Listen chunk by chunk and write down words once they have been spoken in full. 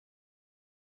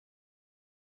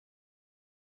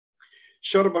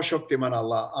সর্বশক্তিমান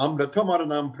আল্লাহ, আমরা তোমার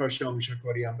নাম প্রশংসা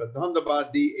করি, আমরা ধন্যবাদ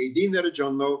দিই এই দিনের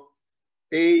জন্য,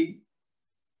 এই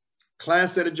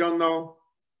ক্লাসের জন্য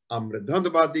আমরা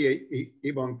ধন্যবাদ দিই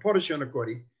এবং পড়াশোনা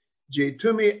করি যে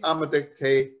তুমি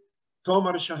আমাদেরকে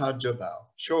তোমার সাহায্য দাও।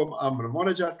 সব আমরা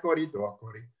মনোজাত করি, দোয়া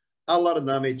করি, আল্লাহর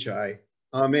নামে চাই,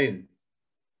 amen.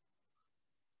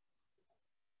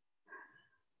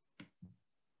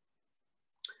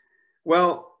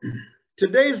 Well,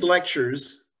 today's lectures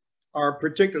are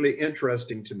particularly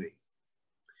interesting to me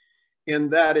in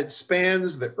that it spans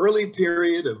the early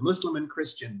period of Muslim and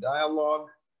Christian dialogue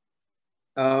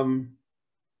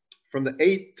from the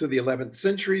 8th to the 11th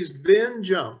centuries, then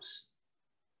jumps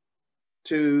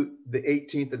to the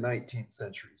 18th and 19th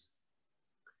centuries.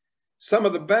 Some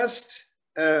of the best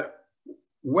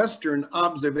Western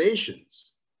observations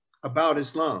about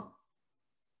Islam,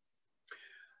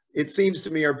 it seems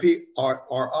to me,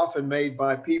 are often made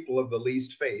by people of the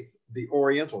least faith, the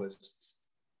Orientalists.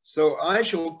 So I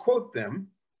shall quote them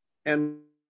and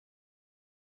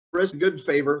rest in good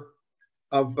favor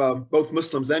of both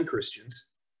Muslims and Christians.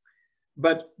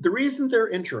 But the reason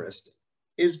they're interesting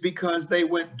is because they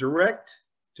went direct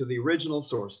to the original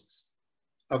sources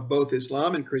of both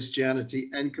Islam and Christianity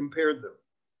and compared them.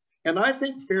 And I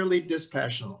think fairly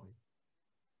dispassionately.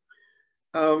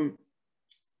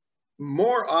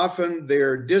 More often,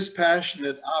 they're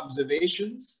dispassionate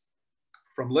observations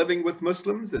from living with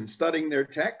Muslims and studying their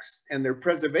texts, and their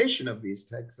preservation of these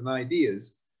texts and ideas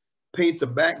paints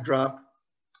a backdrop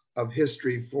of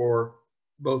history for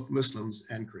both Muslims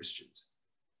and Christians.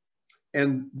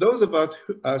 And those of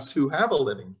us who have a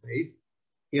living faith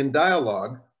in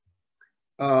dialogue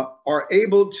are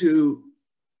able to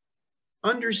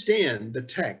understand the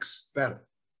text better.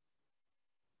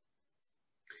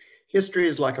 History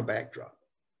is like a backdrop,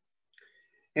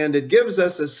 and it gives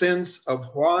us a sense of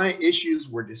why issues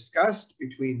were discussed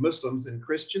between Muslims and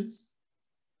Christians.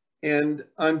 And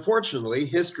unfortunately,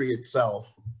 history itself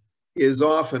is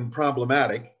often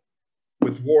problematic,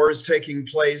 with wars taking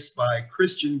place by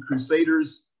Christian crusaders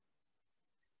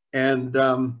and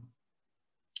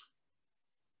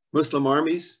Muslim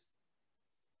armies.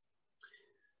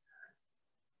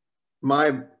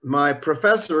 My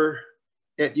professor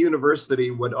at university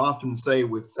would often say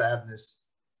with sadness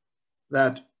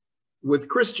that with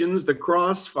Christians, the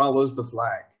cross follows the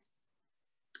flag.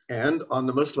 And on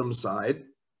the Muslim side,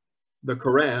 the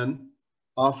Quran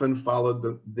often followed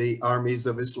the armies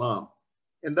of Islam.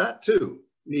 And that too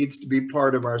needs to be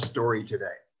part of our story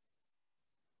today.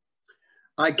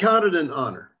 I count it an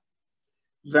honor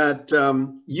that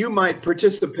you might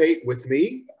participate with me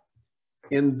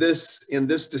in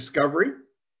this discovery.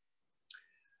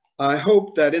 I hope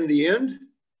that in the end,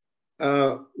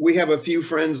 we have a few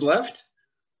friends left.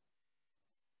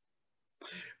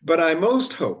 But I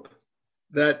most hope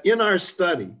that in our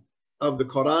study of the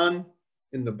Quran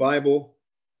in the Bible,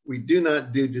 we do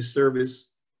not do disservice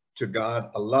to God,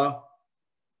 Allah,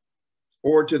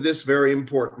 or to this very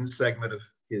important segment of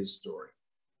his story.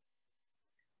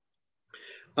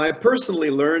 I personally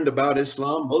learned about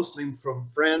Islam mostly from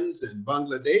friends in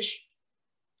Bangladesh,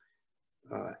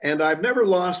 and I've never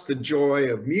lost the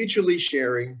joy of mutually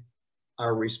sharing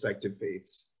our respective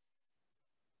faiths.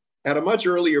 At a much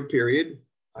earlier period,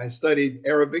 I studied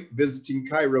Arabic, visiting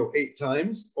Cairo 8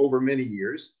 times over many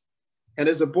years. And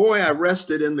as a boy, I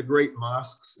rested in the great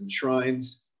mosques and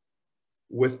shrines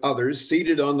with others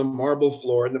seated on the marble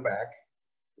floor in the back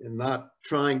and not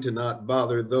trying to not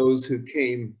bother those who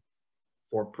came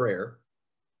for prayer.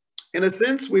 In a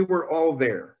sense, we were all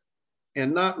there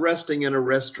and not resting in a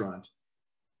restaurant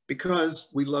because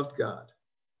we loved God.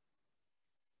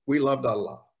 We loved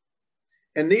Allah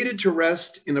and needed to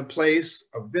rest in a place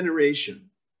of veneration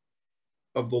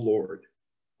of the Lord,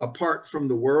 apart from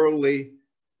the worldly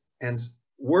and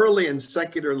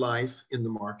secular life in the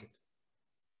market.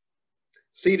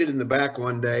 Seated in the back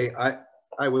one day,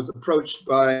 I was approached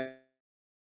by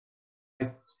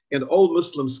an old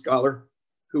Muslim scholar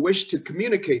who wished to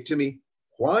communicate to me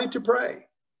why to pray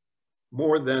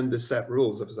more than the set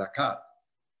rules of zakat.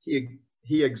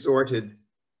 He exhorted,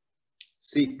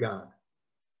 seek God.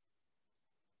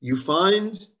 You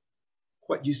find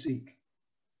what you seek.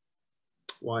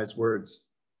 Wise words.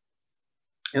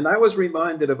 And I was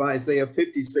reminded of Isaiah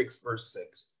 56, verse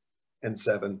 6 and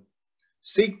 7.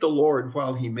 Seek the Lord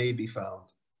while he may be found.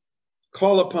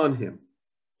 Call upon him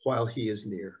while he is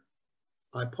near.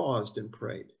 I paused and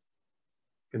prayed.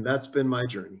 And that's been my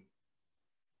journey.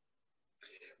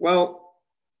 Well,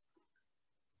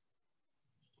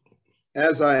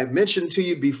 as I mentioned to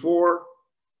you before,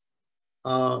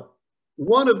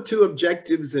 one of 2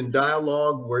 objectives in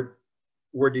dialogue were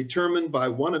were determined by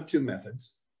one of two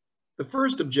methods. The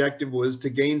first objective was to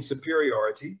gain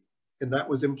superiority, and that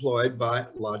was employed by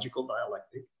logical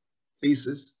dialectic,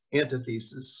 thesis,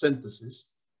 antithesis,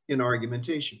 synthesis in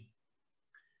argumentation.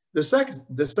 The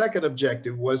second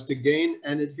objective was to gain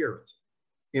an adherent,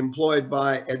 employed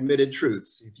by admitted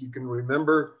truths. If you can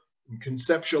remember and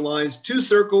conceptualize two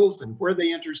circles and where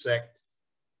they intersect,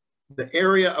 the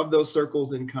area of those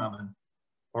circles in common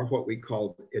are what we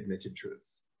call admitted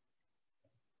truths.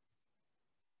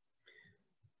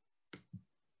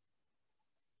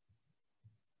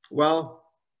 Well,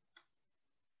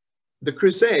 the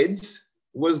Crusades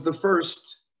was the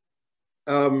first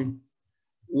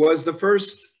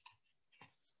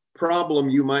problem,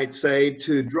 you might say,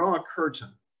 to draw a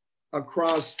curtain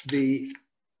across the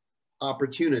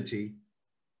opportunity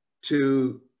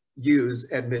to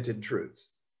use admitted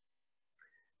truths.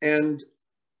 And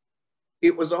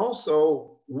it was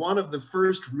also one of the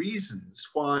first reasons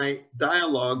why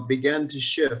dialogue began to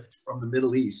shift from the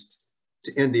Middle East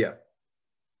to India.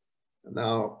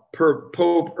 Now,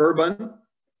 Pope Urban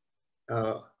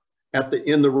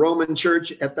in the Roman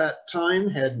Church at that time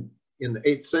in the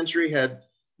 8th century, had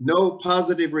no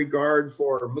positive regard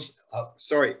for,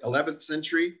 11th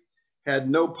century, had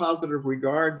no positive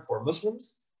regard for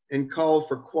Muslims and called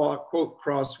for, quote,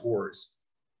 cross wars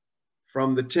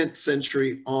from the 10th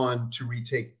century on to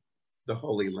retake the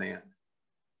Holy Land.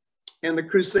 And the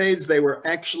Crusades, they were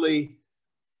actually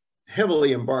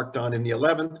heavily embarked on in the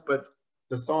 11th, but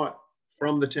the thought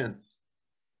from the 10th.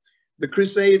 The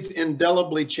Crusades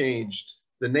indelibly changed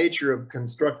the nature of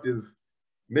constructive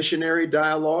missionary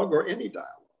dialogue or any dialogue,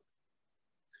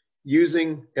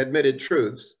 using admitted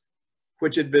truths,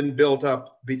 which had been built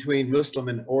up between Muslim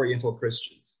and Oriental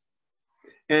Christians.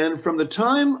 And from the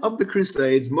time of the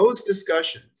Crusades, most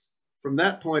discussions from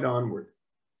that point onward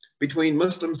between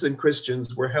Muslims and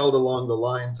Christians were held along the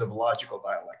lines of logical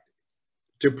dialectic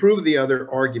to prove the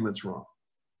other arguments wrong.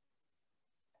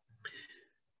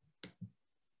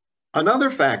 Another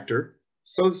factor,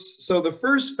 so the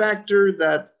first factor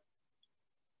that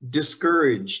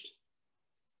discouraged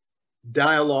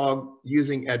dialogue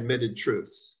using admitted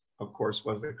truths, of course,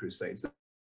 was the Crusades.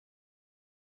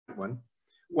 One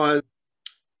was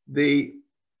the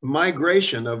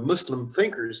migration of Muslim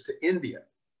thinkers to India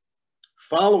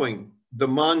following the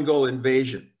Mongol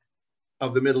invasion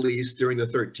of the Middle East during the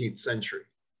 13th century.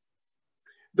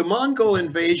 The Mongol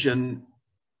invasion,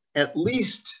 at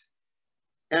least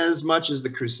as much as the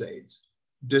Crusades,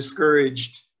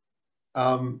 discouraged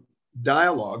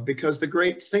dialogue because the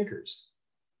great thinkers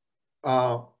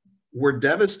were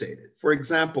devastated. For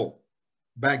example,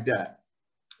 Baghdad.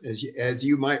 As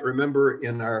you might remember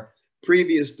in our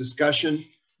previous discussion,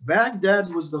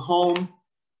 Baghdad was the home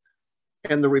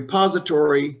and the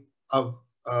repository of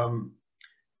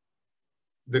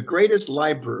the greatest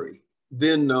library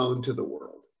then known to the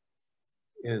world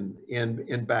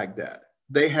in Baghdad.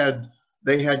 They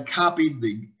had copied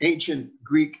the ancient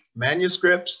Greek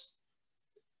manuscripts,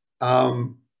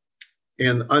 and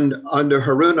under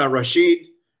Harun al-Rashid,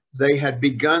 they had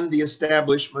begun the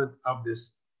establishment of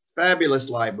this fabulous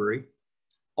library,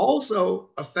 also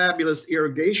a fabulous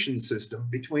irrigation system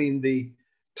between the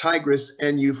Tigris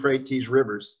and Euphrates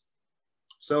rivers.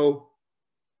 So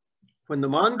when the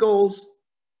Mongols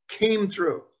came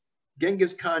through,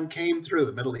 Genghis Khan came through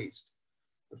the Middle East,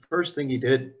 the first thing he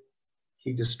did,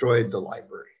 he destroyed the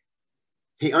library.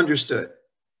 He understood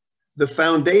the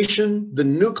foundation, the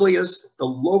nucleus, the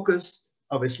locus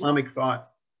of Islamic thought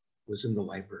was in the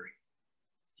library.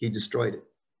 He destroyed it.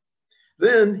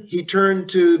 Then he turned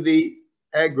to the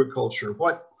agriculture,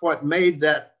 what made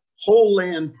that whole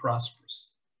land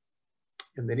prosperous.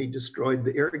 And then he destroyed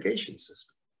the irrigation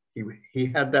system.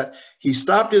 He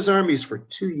stopped his armies for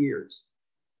 2 years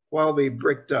while they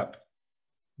bricked up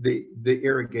the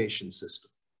irrigation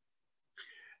system.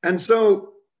 And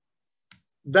so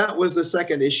that was the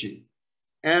second issue.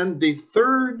 And the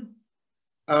third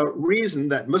reason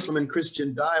that Muslim and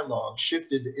Christian dialogue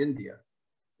shifted to India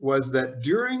was that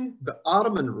during the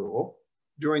Ottoman rule,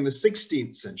 during the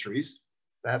 16th centuries,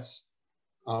 that's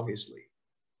obviously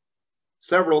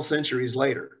several centuries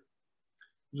later,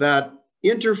 that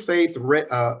interfaith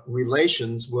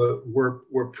relations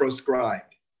were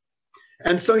proscribed.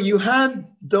 And so you had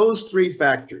those three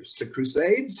factors: the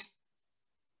Crusades,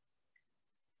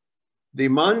 the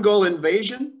Mongol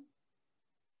invasion,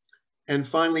 and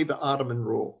finally the Ottoman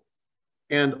rule.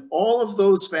 And all of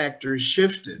those factors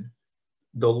shifted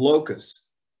the locus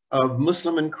of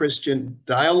Muslim and Christian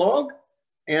dialogue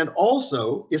and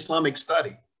also Islamic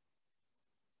study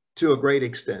to a great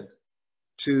extent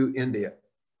to India.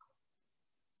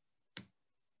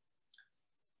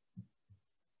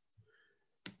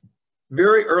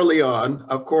 Very early on,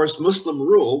 of course, Muslim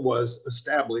rule was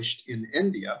established in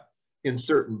India in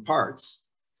certain parts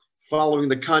following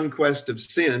the conquest of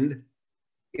Sind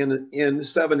in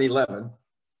 711.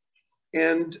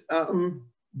 And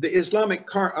the Islamic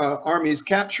armies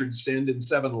captured Sind in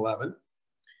 711.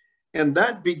 And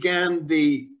that began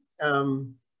the,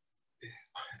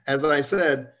 as I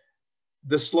said,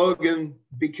 the slogan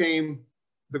became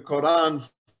the Quran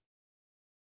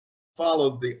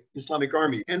followed the Islamic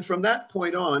army. And from that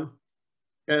point on,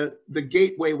 the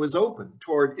gateway was open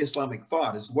toward Islamic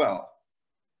thought as well.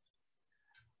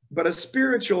 But a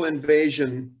spiritual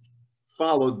invasion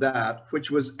followed that,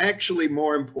 which was actually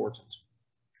more important.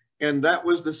 And that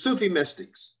was the Sufi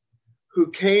mystics who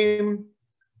came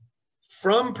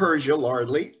from Persia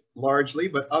largely,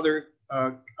 but other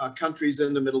countries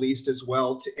in the Middle East as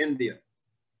well, to India.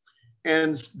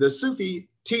 And the Sufi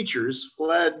teachers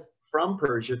fled from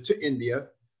Persia to India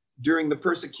during the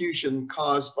persecution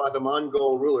caused by the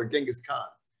Mongol ruler Genghis Khan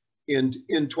in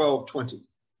 1220.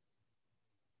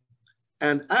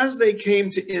 And as they came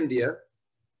to India,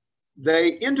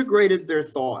 they integrated their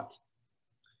thought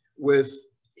with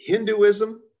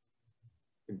Hinduism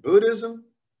and Buddhism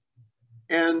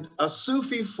and a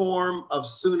Sufi form of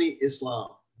Sunni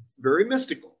Islam, very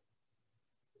mystical.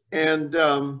 And,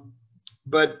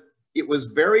 but it was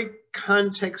very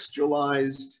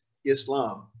contextualized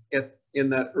Islam in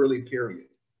that early period.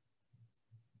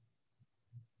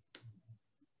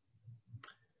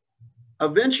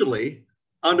 Eventually,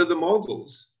 under the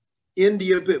Mughals,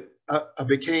 India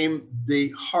became the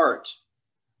heart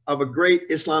of a great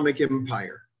Islamic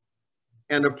empire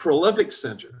and a prolific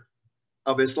center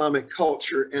of Islamic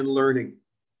culture and learning.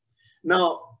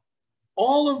 Now,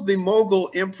 all of the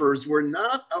Mughal emperors were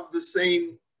not of the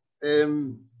same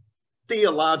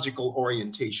theological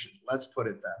orientation, let's put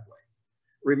it that way.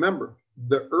 Remember,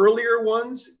 the earlier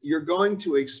ones, you're going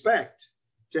to expect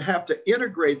to have to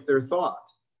integrate their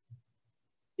thought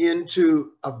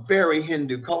into a very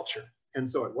Hindu culture, and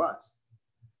so it was.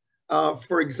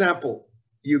 For example,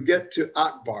 you get to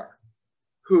Akbar,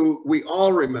 who we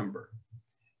all remember.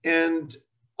 And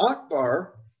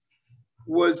Akbar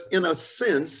was, in a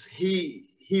sense, he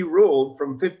ruled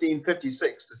from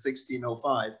 1556 to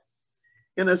 1605.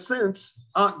 In a sense,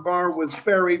 Akbar was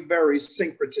very, very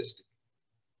syncretistic.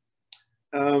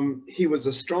 He was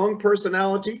a strong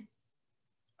personality,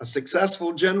 a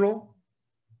successful general,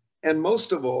 and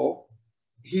most of all,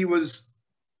 he was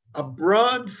a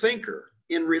broad thinker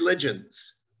in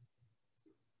religions.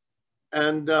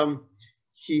 And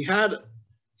he had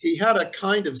a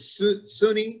kind of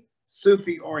Sunni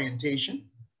Sufi orientation,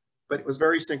 but it was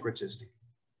very syncretistic.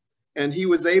 And he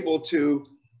was able to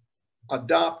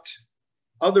adopt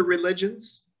other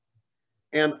religions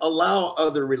and allow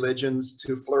other religions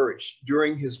to flourish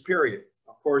during his period.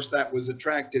 Of course, that was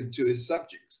attractive to his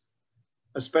subjects,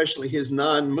 especially his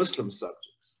non-Muslim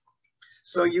subjects.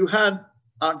 So you had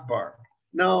Akbar.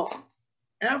 Now,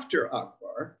 after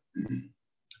Akbar,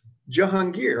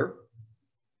 Jahangir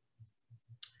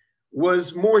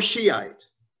was more Shiite,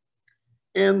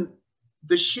 and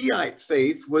the Shiite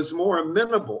faith was more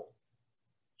amenable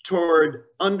toward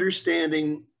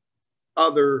understanding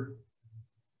other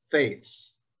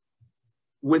faiths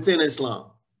within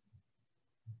Islam.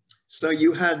 So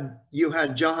you had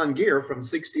Jahangir from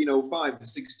 1605 to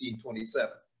 1627,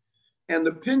 and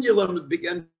the pendulum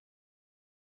began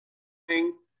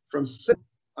from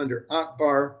under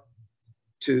Akbar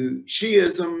to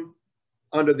Shiism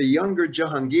under the younger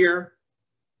Jahangir,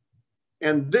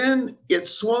 and then it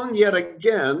swung yet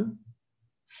again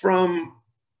from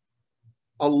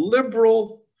a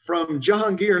liberal, from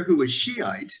Jahangir, who was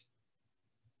Shiite,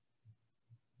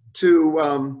 to,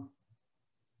 I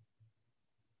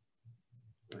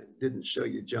didn't show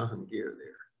you Jahangir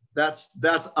there.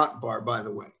 That's Akbar, by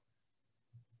the way.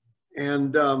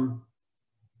 And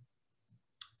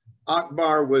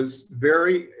Akbar was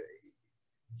very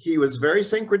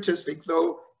syncretistic,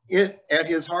 though at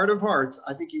his heart of hearts,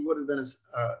 I think he would have been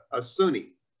a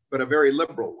Sunni, but a very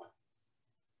liberal one.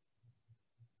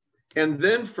 And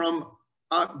then from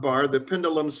Akbar, the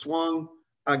pendulum swung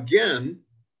again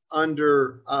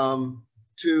under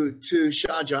to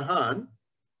Shah Jahan,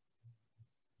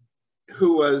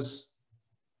 who was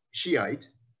Shiite,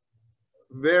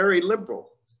 very liberal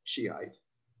Shiite.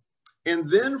 And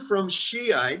then from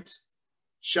Shiite,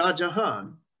 Shah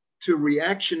Jahan, to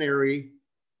reactionary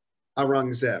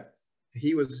Aurangzeb.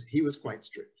 He was quite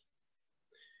strict.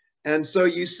 And so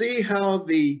you see how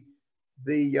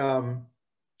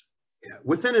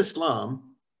within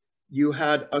Islam, you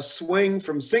had a swing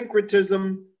from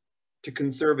syncretism to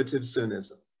conservative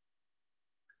Sunnism.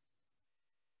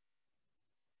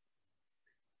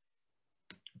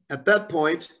 at that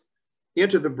point,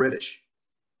 into the British.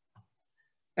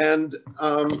 And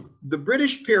the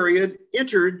British period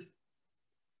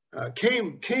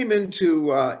came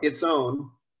into its own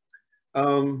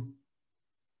in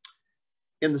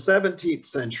the 17th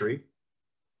century,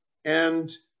 and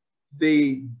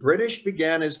the British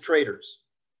began as traders.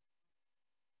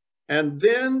 And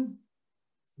then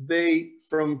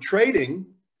from trading,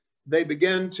 they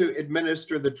began to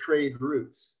administer the trade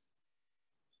routes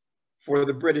for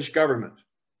the British government.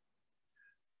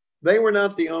 They were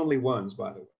not the only ones,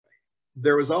 by the way.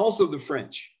 There was also the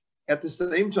French at the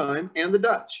same time, and the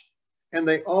Dutch. And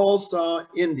they all saw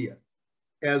India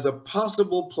as a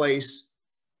possible place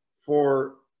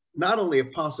for, not only a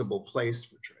possible place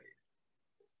for trade,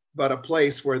 but a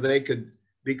place where they could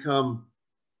become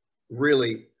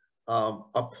really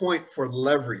a point for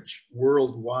leverage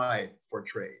worldwide for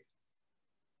trade.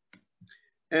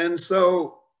 And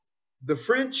so the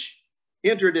French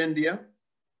entered India,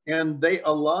 and they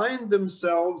aligned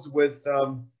themselves with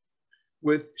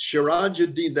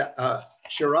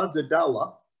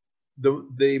Shirajadallah,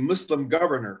 the Muslim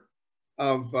governor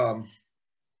of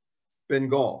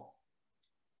Bengal.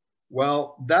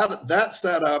 Well, that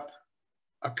set up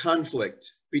a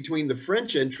conflict between the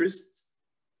French interests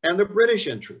and the British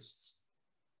interests.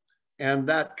 And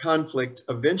that conflict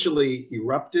eventually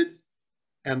erupted,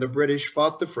 and the British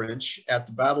fought the French at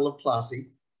the Battle of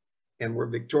Plassey and were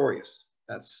victorious.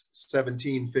 That's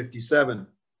 1757.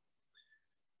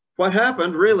 What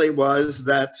happened really was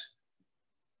that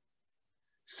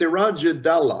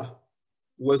Siraj-ud-Dawla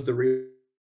was the real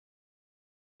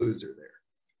loser there,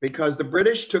 because the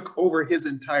British took over his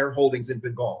entire holdings in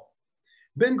Bengal.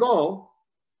 Bengal,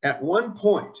 at one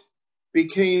point,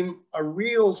 became a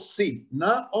real seat,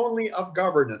 not only of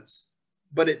governance,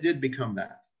 but it did become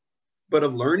that, but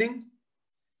of learning.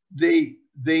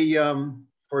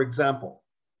 For example,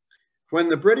 when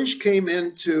the British came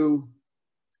into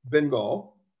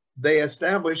Bengal, they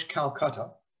established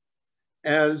Calcutta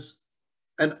as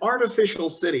an artificial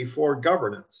city for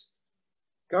governance.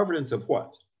 Governance of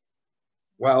what?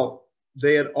 Well,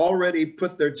 they had already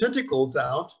put their tentacles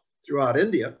out throughout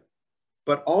India,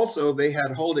 but also they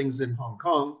had holdings in Hong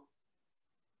Kong.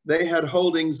 They had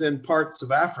holdings in parts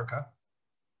of Africa.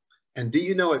 And do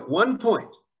you know, at one point,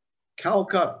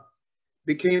 Calcutta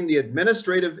became the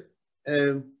administrative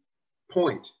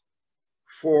point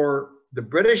for the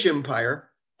British Empire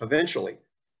eventually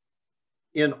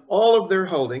in all of their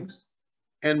holdings,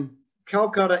 and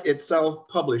Calcutta itself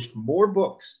published more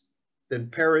books than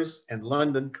Paris and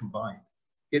London combined.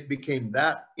 It became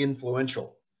that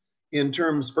influential in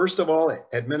terms, first of all,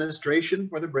 administration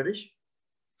for the British.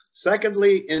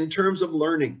 Secondly, in terms of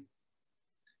learning.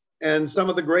 And some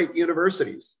of the great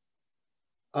universities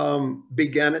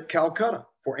began at Calcutta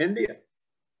for India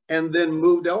and then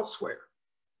moved elsewhere.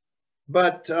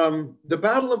 But the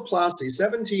Battle of Plassey,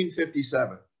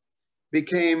 1757,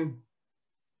 became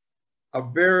a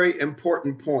very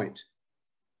important point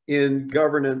in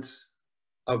governance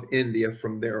of India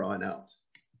from there on out.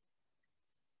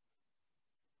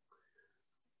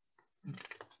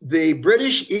 The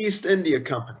British East India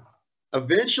Company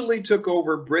eventually took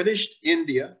over British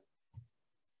India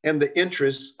and the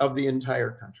interests of the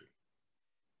entire country.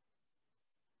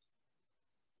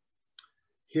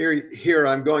 Here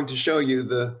I'm going to show you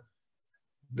the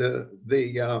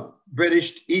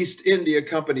British East India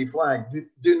Company flag.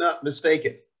 Do not mistake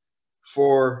it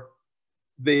for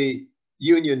the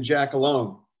Union Jack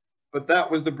alone, but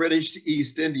that was the British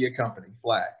East India Company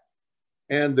flag.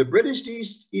 And the British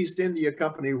East India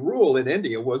Company rule in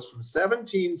India was from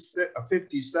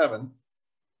 1757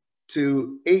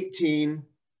 to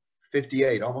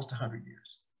 1858, almost 100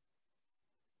 years.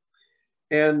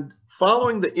 And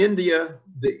following the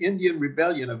Indian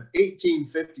Rebellion of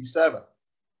 1857,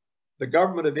 the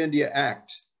Government of India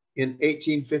Act in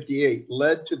 1858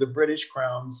 led to the British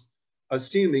Crown's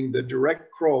assuming the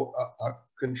direct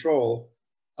control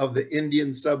of the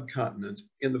Indian subcontinent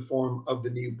in the form of the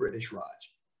new British Raj.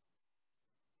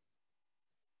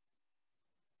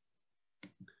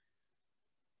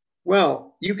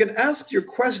 Well, you can ask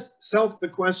yourself the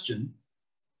question,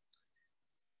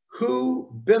 who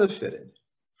benefited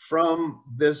from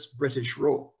this British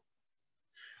rule?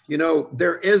 You know,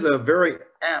 there is a very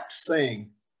apt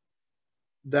saying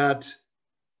that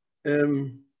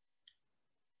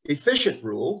efficient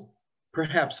rule,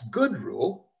 perhaps good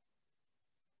rule,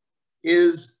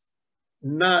 is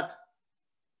not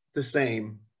the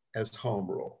same as home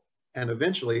rule. And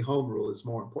eventually home rule is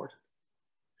more important.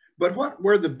 But what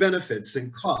were the benefits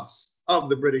and costs of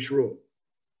the British rule?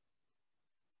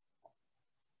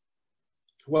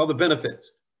 Well, the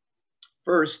benefits.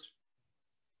 First,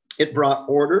 It brought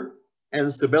order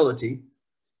and stability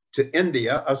to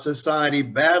India, a society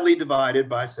badly divided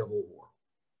by civil war.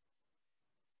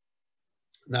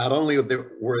 Not only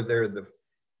were there the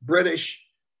British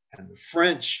and the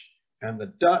French and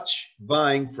the Dutch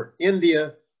vying for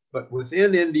India, but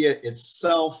within India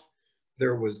itself,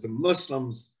 there was the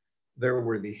Muslims, there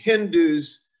were the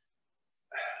Hindus,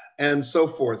 and so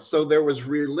forth. So there was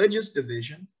religious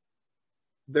division,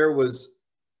 there was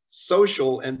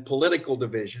social and political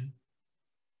division,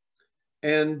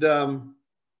 and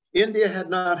India had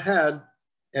not had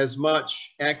as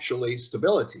much actually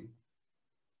stability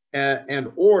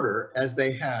and order as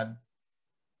they had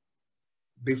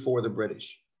before the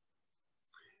British.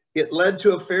 It led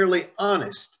to a fairly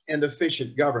honest and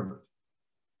efficient government.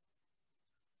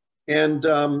 And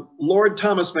Lord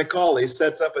Thomas Macaulay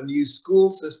sets up a new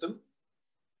school system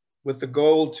with the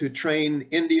goal to train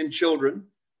Indian children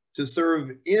to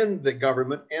serve in the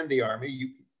government and the army.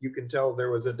 You can tell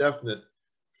there was a definite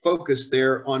focus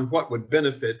there on what would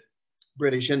benefit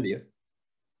British India.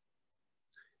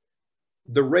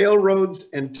 The railroads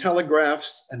and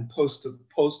telegraphs and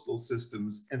postal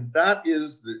systems, and that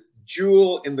is the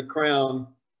jewel in the crown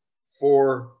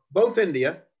for both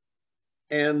India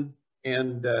and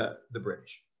the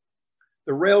British.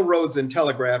 The railroads and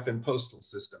telegraph and postal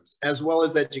systems, as well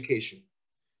as education,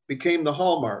 became the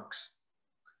hallmarks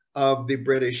of the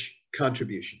British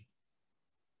contribution.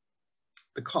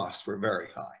 The costs were very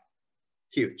high,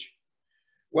 huge.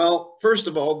 Well, first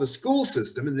of all, the school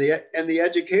system and the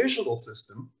educational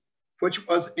system, which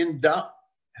was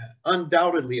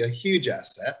undoubtedly a huge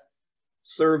asset,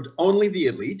 served only the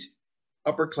elite,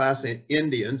 upper class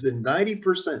Indians, and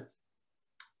 90%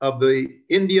 of the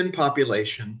Indian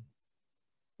population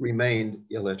remained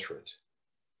illiterate.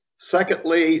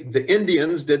 Secondly, the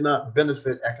Indians did not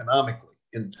benefit economically,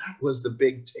 and that was the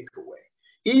big takeaway.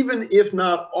 Even if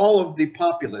not all of the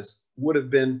populace would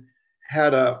have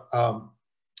had a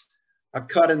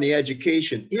cut in the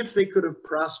education, if they could have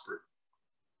prospered,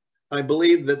 I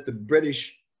believe that the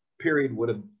British period would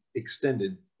have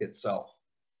extended itself.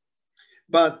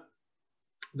 But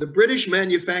the British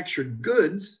manufactured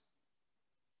goods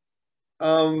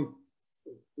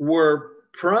were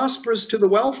prosperous to the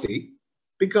wealthy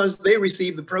because they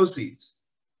received the proceeds,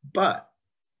 but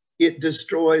it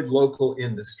destroyed local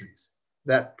industries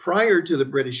that prior to the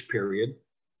British period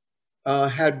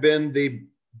had been the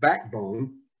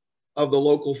backbone of the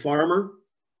local farmer,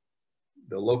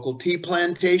 the local tea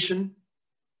plantation.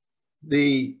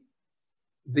 The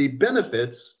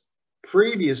benefits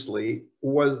previously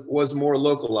was more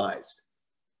localized.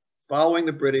 Following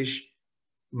the British,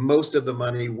 most of the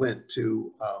money went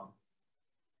to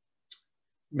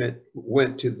the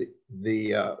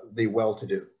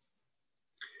well-to-do.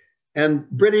 And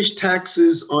British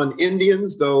taxes on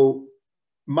Indians, though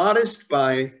modest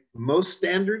by most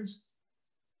standards,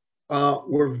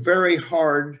 were very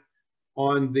hard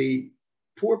on the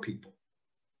poor people.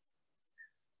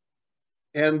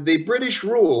 And the British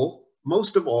rule,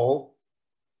 most of all,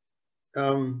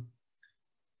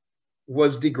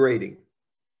 was degrading.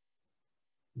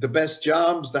 The best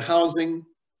jobs, the housing,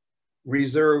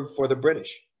 reserved for the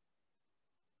British.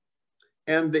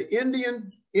 And the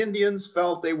Indians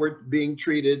felt they were being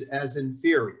treated as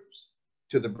inferiors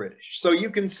to the British. So you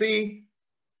can see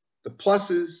the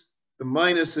pluses, the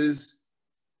minuses,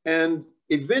 and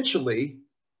eventually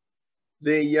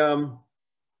the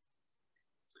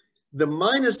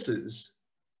minuses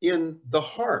in the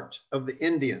heart of the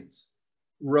Indians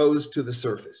rose to the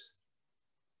surface.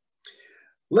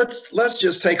 Let's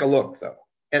just take a look, though,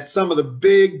 at some of the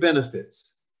big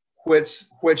benefits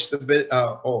which the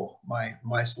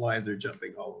my slides are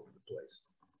jumping all over the place.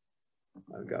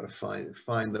 I've got to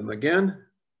find them again.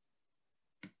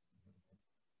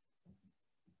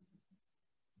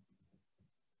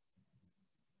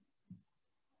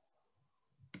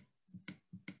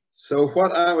 So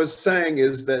what I was saying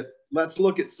is that let's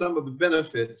look at some of the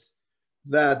benefits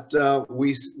that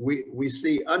we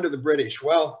see under the British.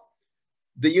 Well,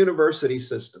 the university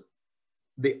system,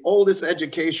 the oldest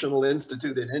educational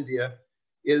institute in India,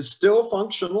 is still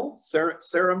functional.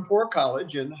 Serampore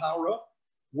College in Howrah,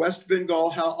 West Bengal.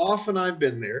 How often I've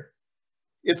been there.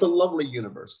 It's a lovely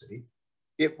university.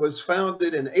 It was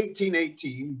founded in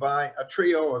 1818 by a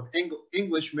trio of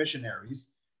English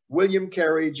missionaries, William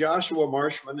Carey, Joshua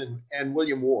Marshman, and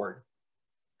William Ward.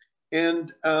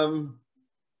 And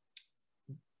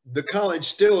the college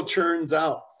still churns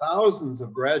out thousands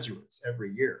of graduates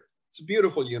every year. It's a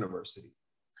beautiful university.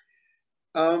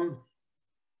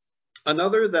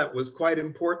 Another that was quite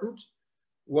important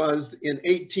was in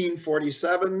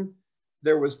 1847,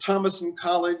 There was Thomason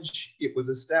College. It was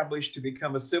established to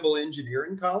become a civil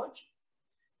engineering college.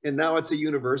 And now it's a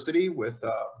university with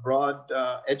a broad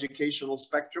educational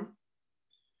spectrum.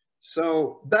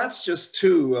 So that's just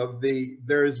two of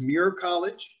there's Muir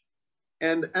College.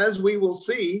 And as we will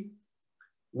see,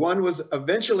 one was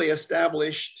eventually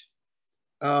established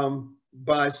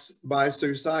by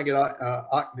Sir Sayyid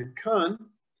Ahmad Khan,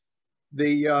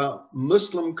 the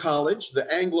Muslim college,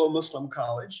 the Anglo-Muslim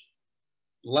college,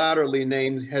 latterly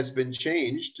named, has been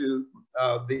changed to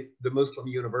the Muslim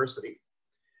University.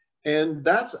 And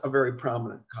that's a very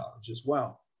prominent college as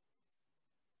well.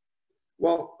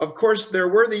 Well, of course, there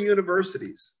were the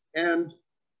universities, and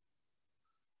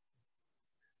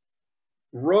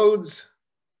roads,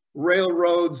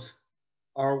 railroads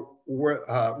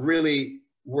really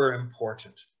were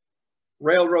important.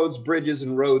 Railroads, bridges,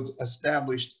 and roads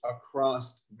established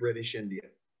across British India.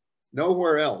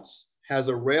 Nowhere else has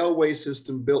a railway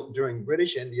system built during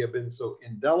British India been so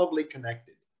indelibly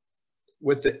connected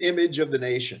with the image of the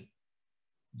nation.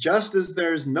 Just as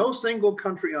there's no single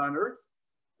country on earth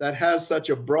that has such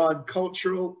a broad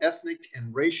cultural, ethnic,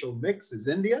 and racial mix as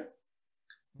India,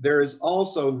 there is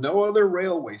also no other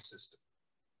railway system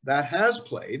that has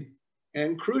played,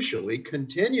 and crucially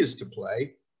continues to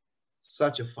play,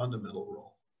 such a fundamental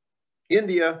role.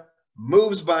 India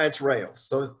moves by its rails,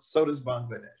 so does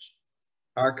Bangladesh.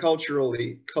 Our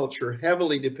culture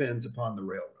heavily depends upon the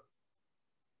railroad.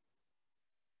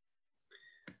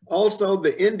 Also,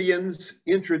 the Indians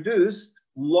introduced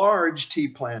large tea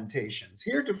plantations.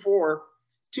 Heretofore,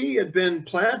 tea had been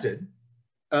planted,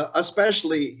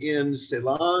 especially in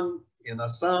Ceylon, in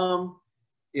Assam,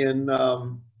 in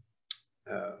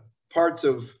parts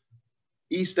of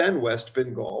East and West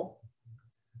Bengal.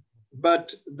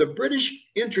 But the British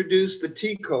introduced the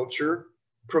tea culture,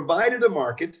 provided a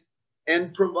market,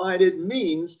 and provided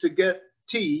means to get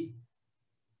tea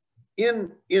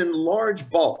in large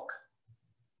bulk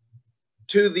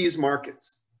to these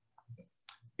markets.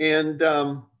 And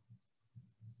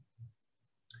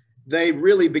they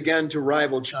really began to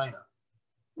rival China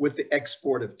with the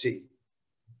export of tea.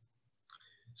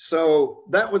 So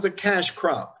that was a cash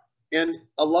crop. And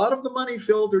a lot of the money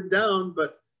filtered down,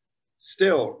 but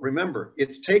still, remember,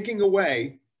 it's taking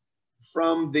away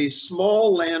from the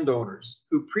small landowners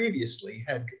who previously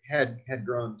had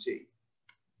grown tea.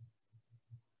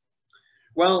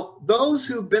 Well, those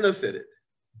who benefited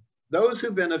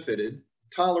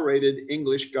tolerated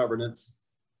English governance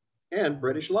and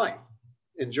British life,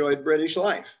 enjoyed British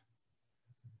life.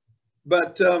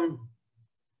 But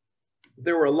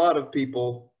there were a lot of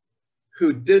people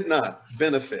who did not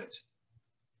benefit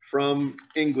from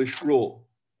English rule.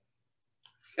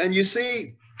 And you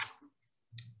see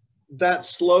that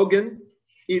slogan,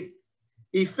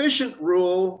 efficient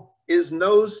rule is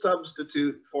no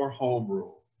substitute for home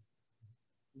rule,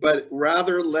 but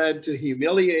rather led to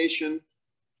humiliation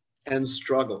and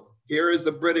struggle. Here is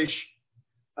a British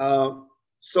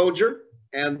soldier,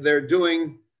 and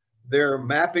they're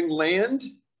mapping land,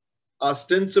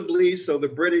 ostensibly so the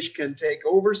British can take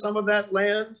over some of that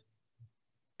land.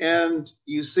 And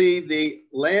you see the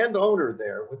landowner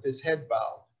there with his head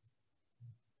bowed.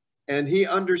 And he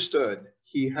understood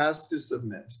he has to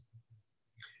submit.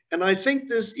 And I think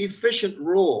this efficient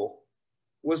rule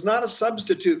was not a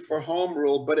substitute for home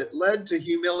rule, but it led to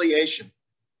humiliation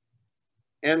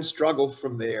and struggle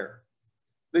from there.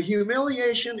 The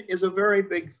humiliation is a very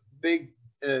big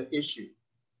issue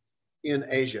in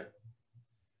Asia.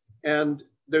 And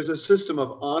there's a system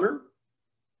of honor.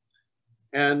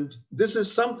 And this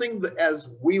is something that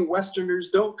as we Westerners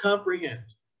don't comprehend,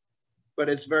 but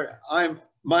it's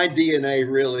my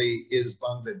DNA really is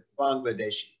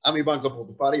Bangladeshi.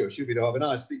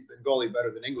 I speak Bengali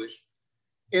better than English.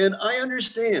 And I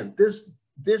understand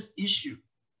this issue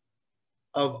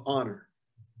of honor.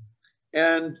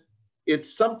 And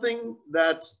it's something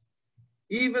that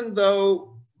even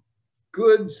though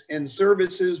goods and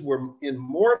services were in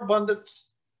more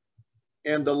abundance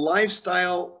and the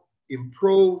lifestyle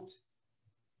improved,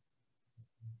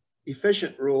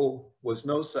 efficient rule was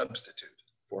no substitute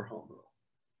for home rule.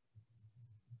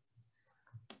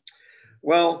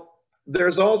 Well,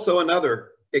 there's also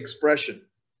another expression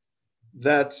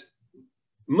that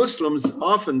Muslims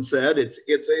often said,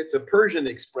 it's a Persian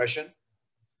expression,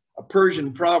 a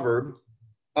Persian proverb: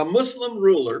 a Muslim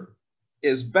ruler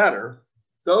is better,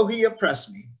 though he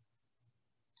oppress me,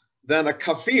 than a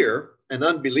kafir, an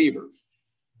unbeliever,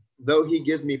 though he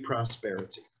give me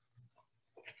prosperity.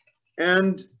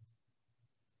 And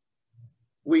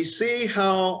we see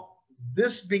how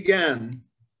this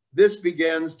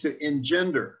begins to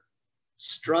engender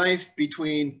strife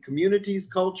between communities,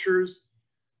 cultures,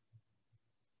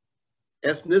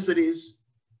 ethnicities,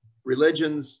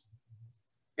 religions,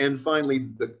 and finally,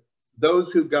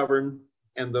 those who govern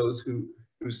and those who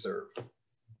serve.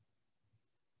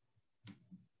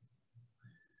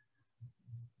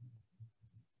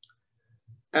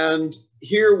 And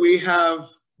here we have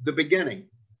the beginning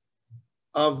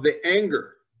of the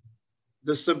anger,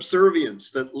 the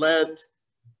subservience that led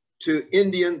to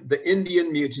the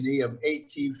Indian Mutiny of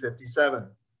 1857,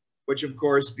 which of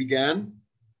course began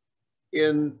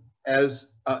in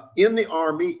the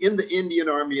army, in the Indian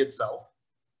Army itself,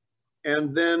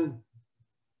 and then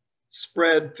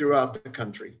spread throughout the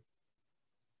country.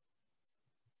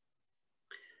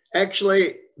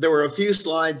 Actually, there were a few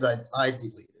slides I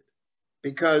deleted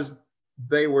because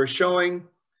they were showing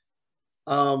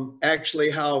actually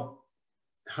how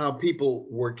people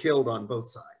were killed on both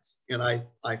sides, and I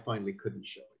finally couldn't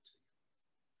show it.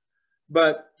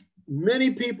 But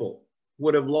many people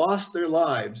would have lost their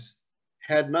lives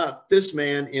had not this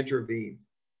man intervened.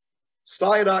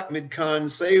 Syed Ahmad Khan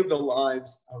saved the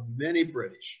lives of many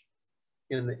British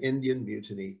in the Indian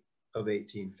Mutiny of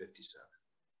 1857.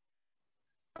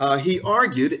 He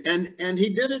argued, and he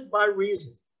did it by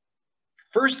reason.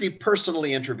 First, he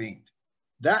personally intervened.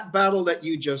 That battle that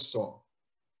you just saw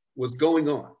was going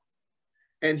on,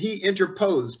 and he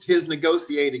interposed his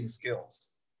negotiating skills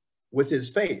with his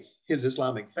faith, his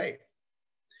Islamic faith.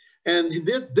 And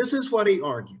this is what he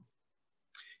argued.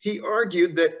 He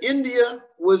argued that India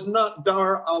was not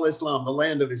Dar al-Islam, the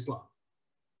land of Islam.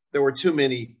 There were too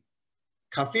many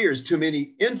kafirs, too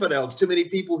many infidels, too many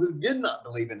people who did not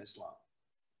believe in Islam.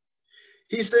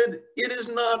 He said, it is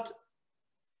not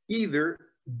either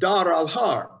Dar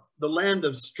al-Harb, the land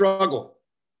of struggle.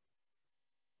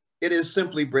 It is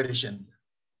simply British India,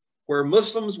 where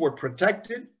Muslims were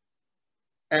protected,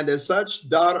 and as such,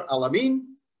 Dar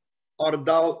al-Amin or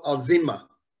Dar al-Zimma,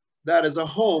 that is a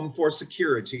home for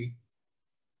security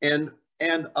and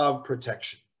of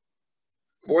protection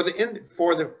for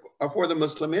the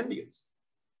Muslim Indians.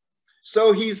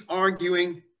 So he's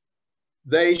arguing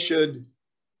they should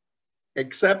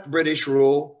accept British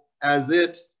rule as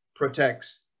it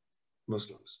protects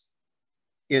Muslims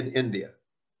in India,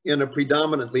 in a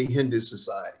predominantly Hindu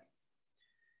society.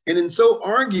 And in so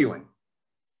arguing,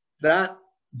 that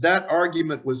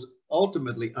argument was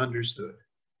ultimately understood.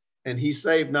 And he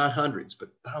saved not hundreds, but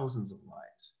thousands of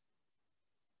lives.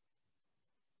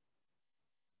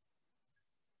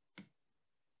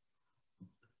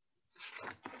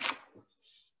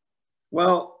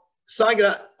 Well,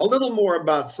 a little more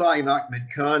about Syed Ahmad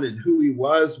Khan and who he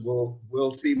was.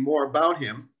 We'll see more about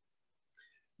him.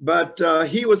 But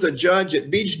he was a judge at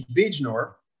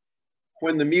Bijnor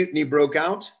when the mutiny broke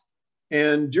out.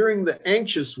 And during the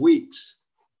anxious weeks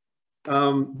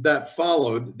that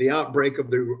followed the outbreak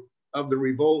of the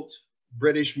revolt,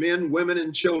 British men, women,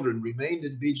 and children remained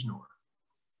in Bijnor.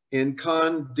 And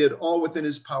Khan did all within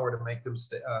his power to make them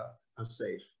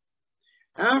safe.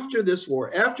 After this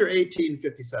war, after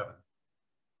 1857,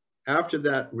 after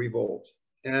that revolt,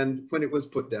 and when it was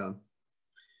put down,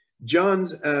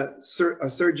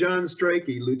 Sir John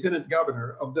Strachey, Lieutenant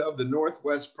Governor of the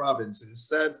Northwest Provinces,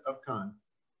 said of Khan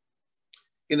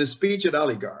in a speech at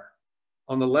Aligarh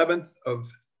on the 11th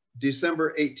of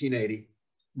December 1880,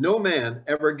 no man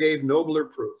ever gave nobler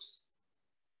proofs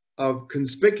of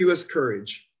conspicuous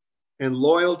courage and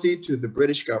loyalty to the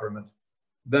British government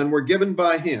than were given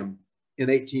by him in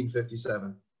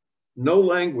 1857. No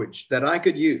language that I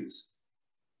could use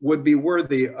would be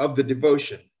worthy of the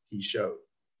devotion he showed.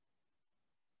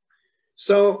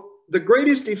 So the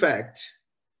greatest effect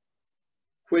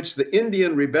which the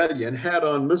Indian rebellion had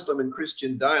on Muslim and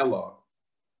Christian dialogue,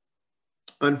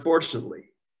 unfortunately,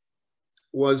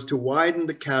 was to widen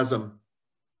the chasm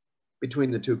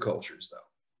between the two cultures, though.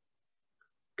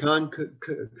 Khan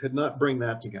could not bring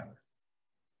that together.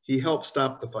 He helped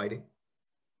stop the fighting.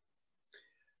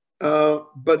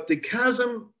 But the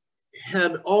chasm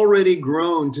had already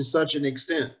grown to such an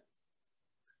extent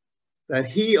that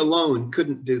he alone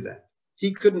couldn't do that.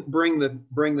 He couldn't bring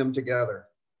them together.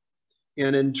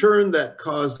 And in turn, that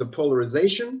caused a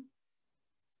polarization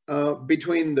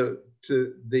between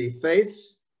the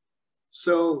faiths.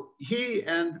 So he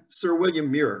and Sir William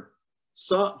Muir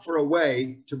sought for a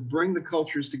way to bring the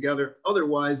cultures together.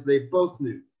 Otherwise, they both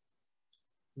knew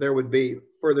there would be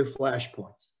further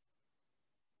flashpoints.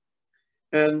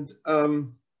 And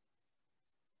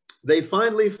they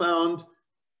finally found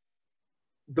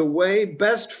the way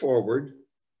best forward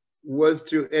was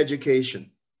through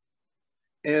education.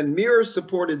 And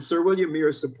Sir William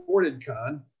Muir supported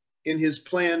Khan in his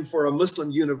plan for a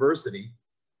Muslim university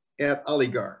at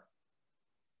Aligarh,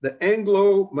 the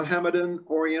Anglo-Mohammedan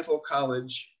Oriental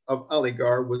College of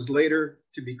Aligarh was later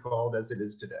to be called, as it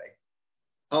is today,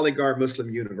 Aligarh Muslim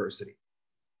University.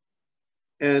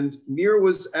 And Muir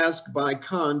was asked by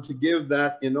Khan to give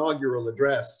that inaugural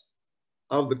address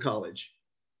of the college.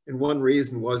 And one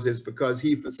reason is because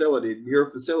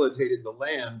Muir facilitated the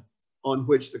land on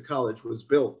which the college was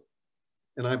built.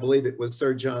 And I believe it was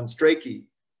Sir John Strachey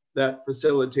that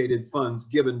facilitated funds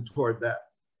given toward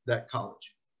that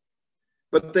college.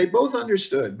 But they both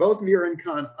understood, both Muir and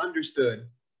Khan understood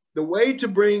the way to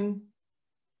bring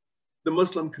the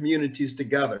Muslim communities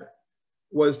together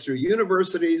was through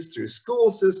universities, through school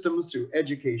systems, through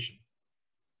education.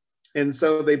 And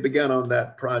so they began on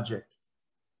that project.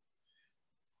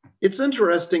 It's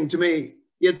interesting to me,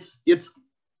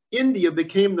 India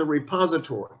became the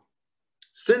repository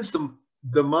since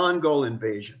the Mongol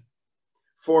invasion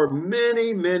for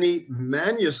many, many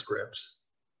manuscripts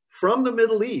from the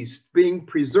Middle East being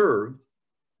preserved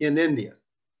in India.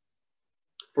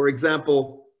 For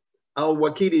example,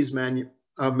 Al-Waqidi's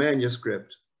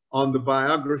manuscript on the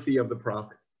biography of the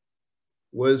Prophet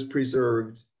was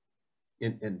preserved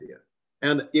in India.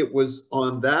 And it was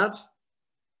on that,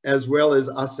 as well as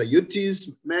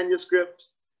Asayuti's manuscript,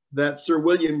 that Sir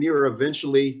William Muir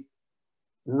eventually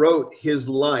wrote his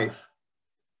life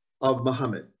of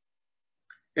Muhammad.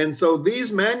 And so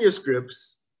these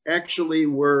manuscripts actually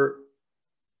were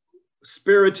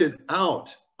spirited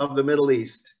out of the Middle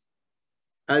East.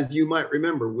 As you might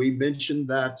remember, we mentioned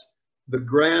that the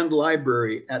Grand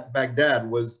Library at Baghdad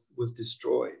was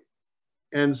destroyed.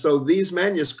 And so these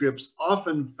manuscripts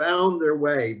often found their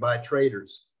way by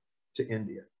traders to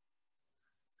India.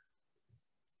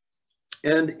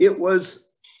 And it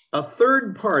was a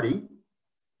third party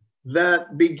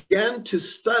that began to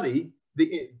study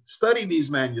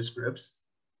these manuscripts.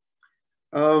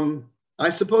 I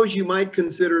suppose you might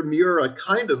consider Muir a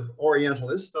kind of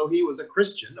Orientalist, though he was a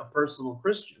Christian, a personal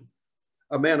Christian,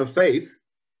 a man of faith.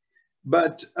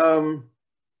 But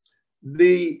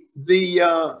the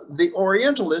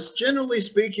Orientalists, generally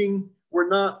speaking, were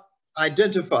not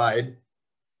identified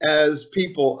as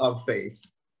people of faith.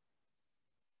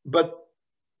 But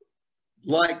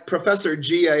like Professor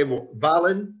G.A.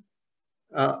 Vallin,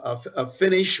 a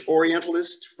Finnish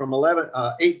Orientalist from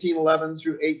 1811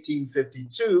 through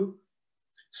 1852,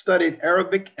 studied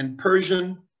Arabic and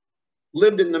Persian,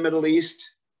 lived in the Middle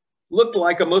East, looked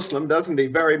like a Muslim, doesn't he?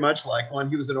 Very much like one.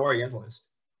 He was an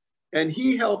Orientalist. And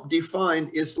he helped define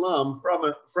Islam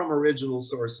from original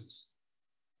sources.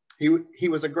 He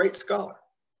was a great scholar.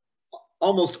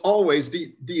 Almost always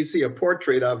do you see a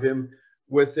portrait of him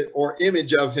or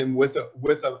image of him with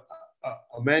a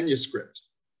manuscript.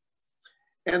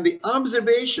 And the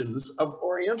observations of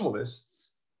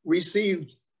Orientalists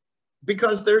received,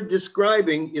 because they're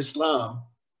describing Islam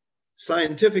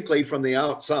scientifically from the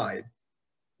outside,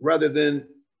 rather than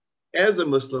as a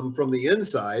Muslim from the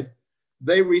inside,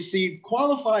 they received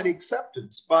qualified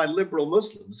acceptance by liberal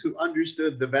Muslims who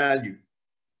understood the value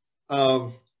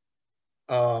of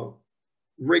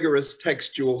rigorous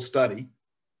textual study,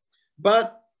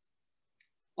 but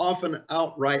often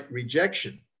outright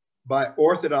rejection by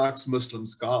Orthodox Muslim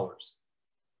scholars.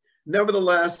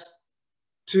 Nevertheless,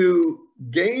 to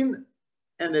gain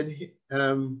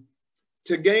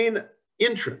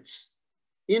entrance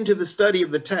into the study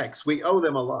of the text, we owe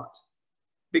them a lot,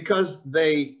 because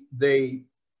they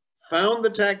found the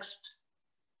text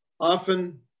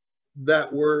often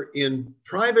that were in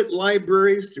private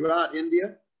libraries throughout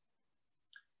India.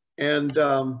 And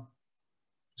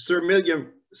Sir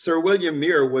William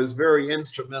Muir was very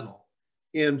instrumental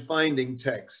in finding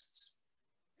texts.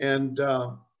 And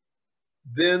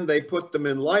then they put them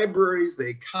in libraries,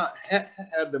 they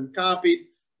had them copied,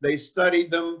 they studied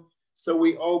them, so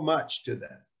we owe much to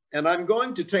them. And I'm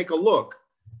going to take a look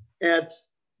at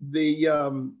the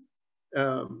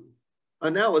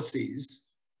analyses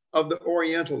of the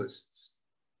Orientalists.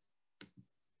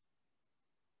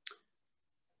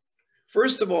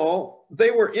 First of all,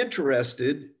 they were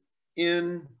interested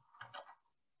in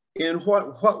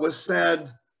what was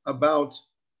said about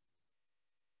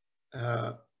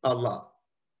Allah.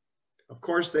 Of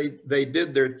course, they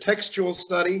did their textual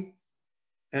study,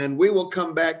 and we will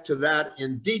come back to that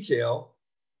in detail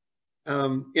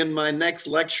in my next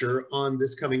lecture on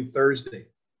this coming Thursday.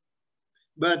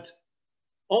 But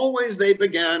always they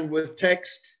began with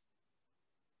text,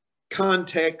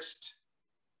 context,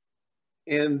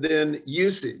 and then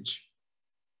usage.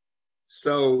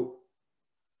 So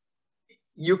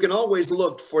you can always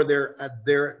look for their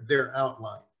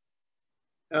outline.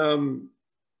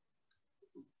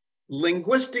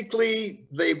 Linguistically,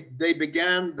 they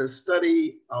began the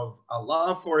study of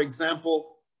Allah, for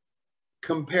example,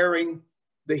 comparing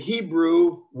the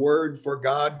Hebrew word for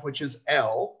God, which is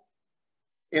El,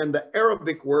 and the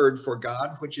Arabic word for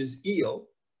God, which is El.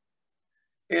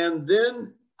 And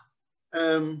then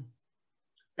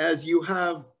as you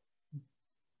have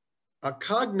a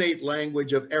cognate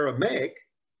language of Aramaic,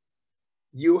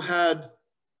 you had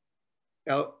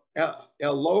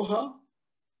Eloha,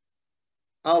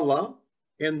 Allah,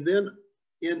 and then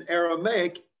in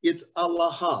Aramaic, it's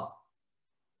Allaha.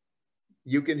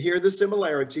 You can hear the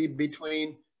similarity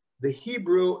between the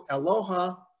Hebrew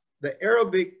Eloha, the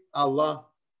Arabic Allah,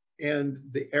 and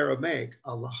the Aramaic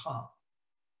Allaha.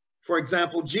 For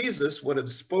example, Jesus would have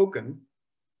spoken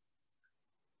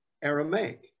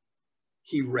Aramaic.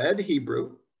 He read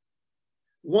Hebrew.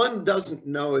 One doesn't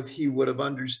know if he would have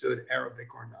understood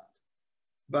Arabic or not.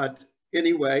 But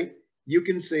anyway, you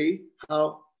can see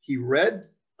how he read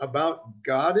about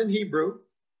God in Hebrew.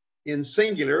 In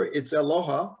singular, it's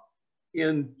Eloha.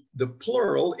 In the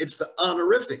plural, it's the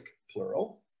honorific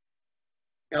plural,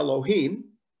 Elohim.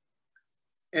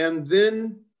 And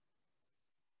then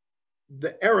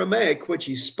the Aramaic, which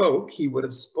he spoke, he would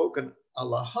have spoken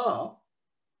Allah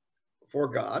for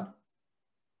God.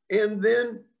 And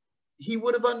then he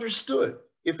would have understood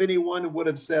if anyone would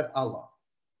have said Allah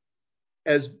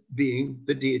as being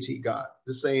the deity God,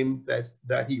 the same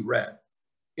that he read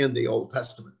in the Old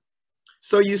Testament.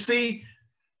 So you see,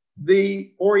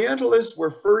 the Orientalists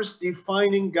were first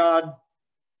defining God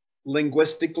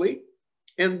linguistically,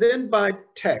 and then by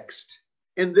text,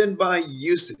 and then by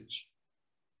usage.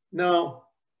 Now,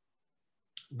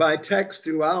 by text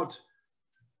throughout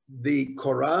the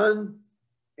Quran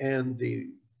and the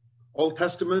Old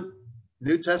Testament,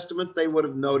 New Testament, they would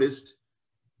have noticed,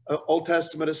 Old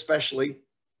Testament especially,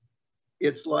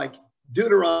 it's like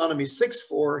Deuteronomy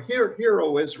 6:4, hear,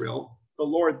 O Israel, the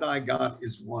Lord thy God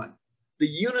is one. The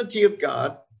unity of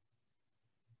God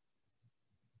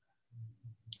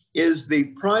is the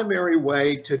primary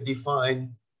way to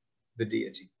define the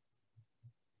deity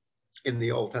in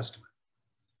the Old Testament.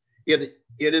 It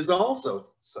is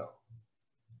also so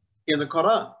in the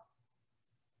Quran.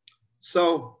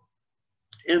 So,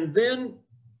 and then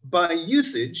by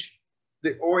usage,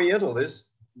 the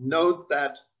Orientalists note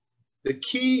that the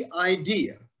key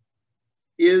idea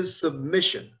is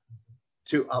submission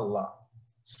to Allah.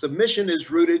 Submission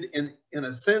is rooted in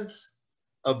a sense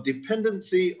of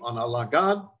dependency on Allah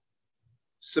God.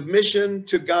 Submission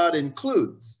to God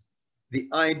includes the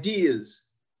ideas,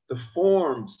 the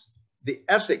forms, the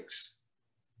ethics,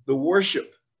 the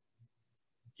worship.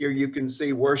 Here you can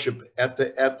see worship at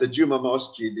the Juma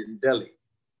Masjid in Delhi.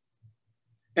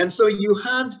 And so you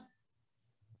had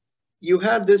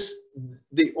this,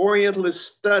 the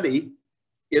Orientalists study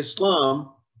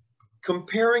Islam,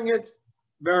 comparing it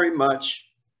very much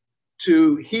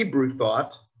to Hebrew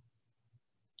thought.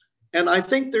 And I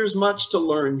think there's much to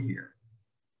learn here.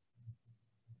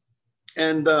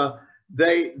 And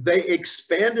they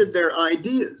expanded their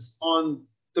ideas on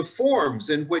the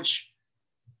forms in which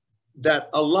that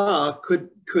Allah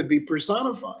could be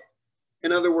personified.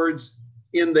 In other words,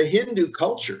 in the Hindu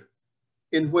culture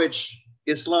in which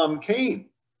Islam came,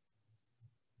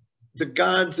 the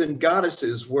gods and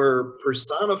goddesses were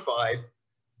personified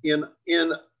in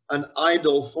an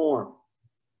idol form,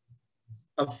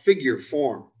 a figure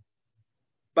form.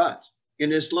 But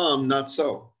in Islam, not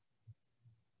so.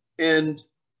 And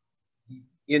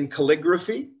in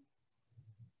calligraphy,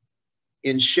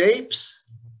 in shapes,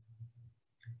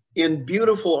 in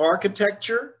beautiful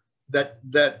architecture that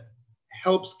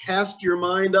helps cast your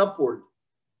mind upward,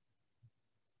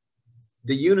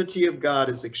 the unity of God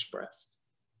is expressed,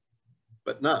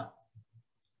 but not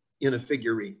in a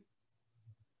figurine.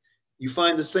 You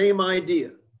find the same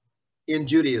idea in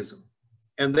Judaism,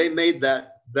 and they made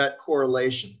that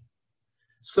correlation.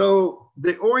 So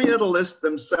the Orientalists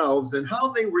themselves and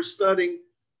how they were studying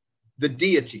the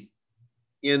deity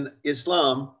in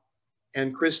Islam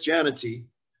and Christianity,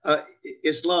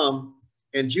 Islam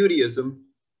and Judaism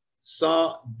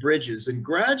saw bridges, and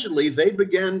gradually they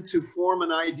began to form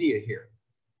an idea here,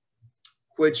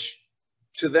 which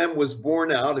to them was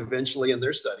borne out eventually in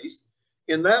their studies.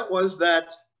 And that was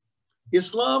that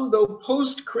Islam, though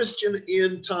post-Christian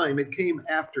in time, it came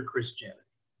after Christianity,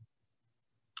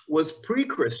 was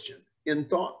pre-Christian in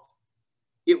thought.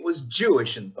 It was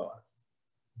Jewish in thought.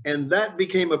 And that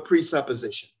became a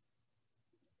presupposition.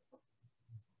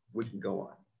 We can go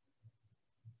on.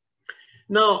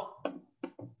 Now,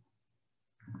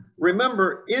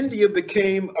 remember, India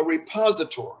became a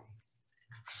repository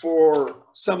for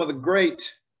some of the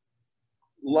great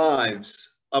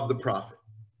lives of the Prophet.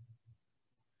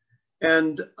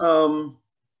 And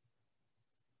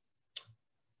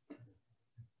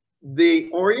the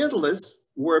Orientalists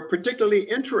were particularly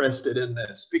interested in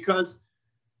this because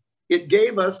it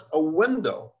gave us a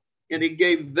window, and it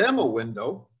gave them a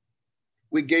window.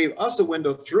 We gave us a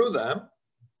window through them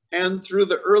and through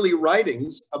the early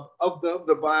writings of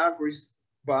the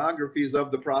biographies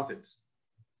of the prophets.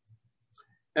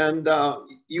 And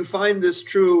you find this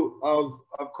true of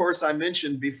course, I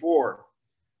mentioned before,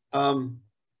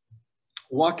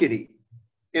 Waqidi.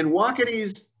 And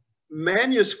Waqidi's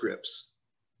manuscripts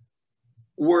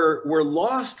were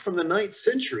lost from the 9th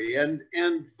century, and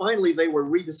finally they were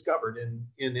rediscovered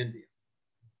in India.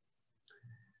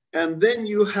 And then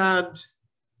you had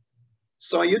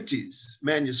Sayuti's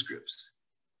manuscripts,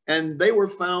 and they were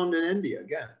found in India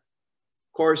again.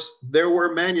 Of course, there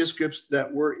were manuscripts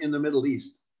that were in the Middle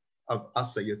East of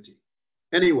Asayuti.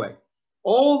 Anyway,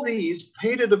 all these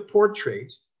painted a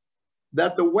portrait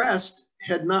that the West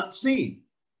had not seen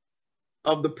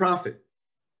of the prophet.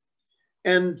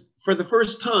 And for the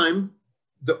first time,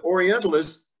 the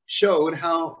Orientalists showed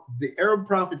how the Arab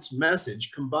prophet's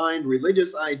message combined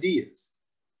religious ideas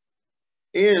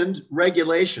and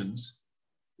regulations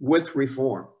with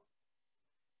reform.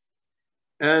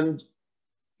 And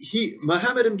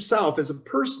Muhammad himself as a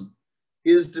person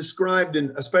is described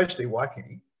in, especially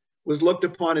Waqidi, was looked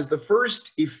upon as the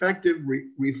first effective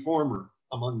reformer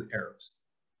among the Arabs.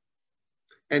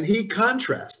 And he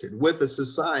contrasted with a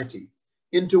society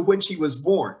into which he was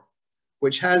born,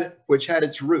 which had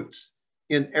its roots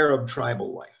in Arab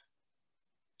tribal life.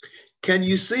 Can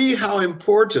you see how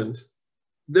important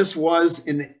this was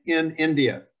in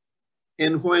India,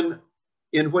 in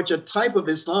which a type of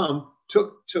Islam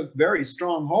took very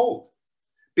strong hold?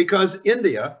 Because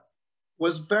India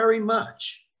was very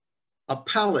much a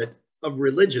palette of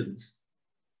religions,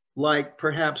 like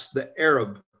perhaps the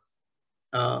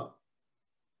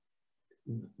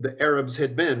Arabs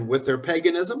had been with their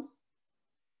paganism.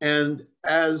 And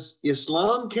as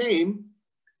Islam came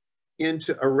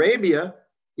into Arabia,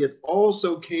 it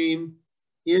also came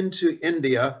into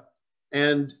India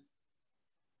and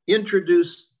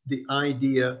introduced the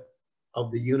idea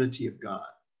of the unity of God,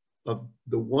 of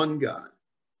the one God,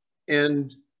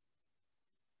 and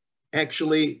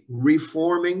actually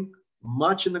reforming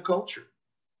much in the culture.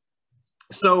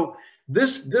 So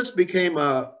this became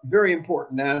a very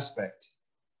important aspect.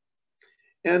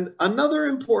 And another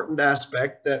important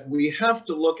aspect that we have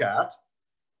to look at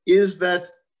is that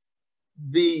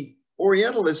the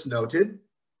Orientalists noted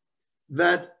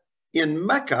that in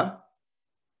Mecca,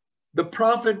 the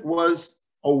prophet was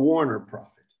a warner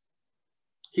prophet.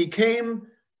 He came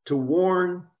to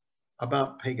warn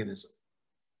about paganism.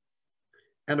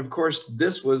 And of course,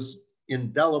 this was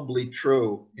indelibly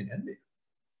true in India.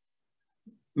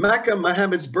 Mecca,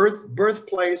 Muhammad's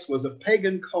birthplace, was a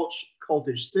pagan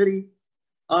cultish city,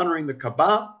 honoring the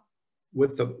Kaaba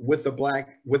with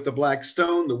the black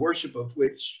stone, the worship of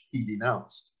which he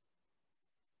denounced.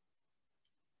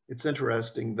 It's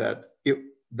interesting that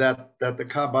the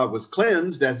Kaaba was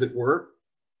cleansed, as it were,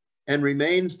 and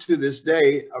remains to this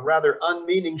day a rather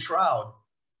unmeaning shroud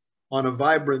on a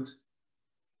vibrant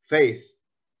faith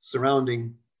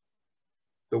surrounding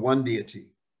the one deity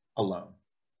alone.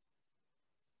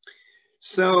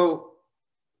 So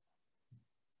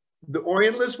the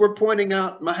Orientalists were pointing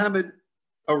out Muhammad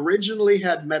originally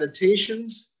had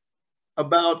meditations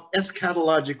about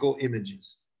eschatological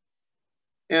images.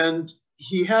 And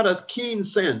he had a keen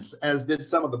sense, as did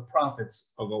some of the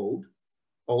prophets of Old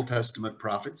Testament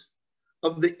prophets,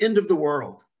 of the end of the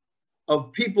world,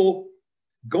 of people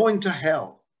going to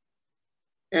hell.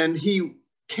 And he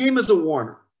came as a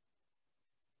warner.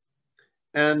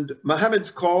 And Muhammad's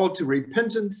call to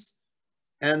repentance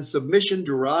and submission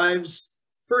derives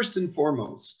first and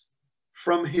foremost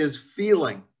from his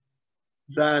feeling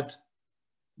that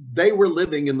they were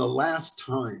living in the last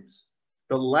times,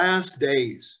 the last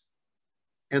days,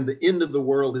 and the end of the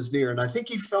world is near. And I think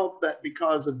he felt that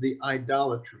because of the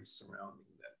idolatry surrounding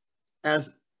them.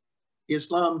 As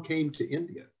Islam came to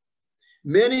India,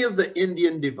 many of the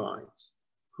Indian divines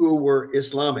who were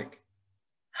Islamic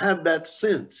had that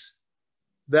sense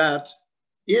that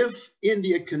if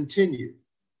India continued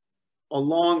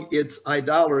along its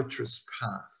idolatrous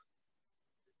path,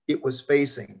 it was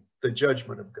facing the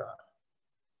judgment of God.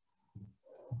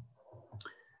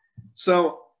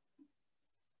 So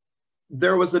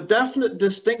there was a definite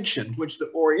distinction which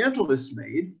the Orientalists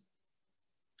made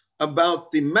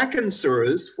about the Meccan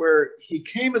surahs, where he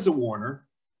came as a warner,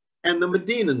 and the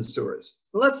Medinan surahs.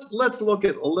 Let's look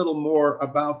at a little more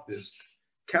about this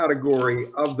category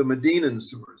of the Medinan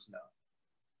surahs now.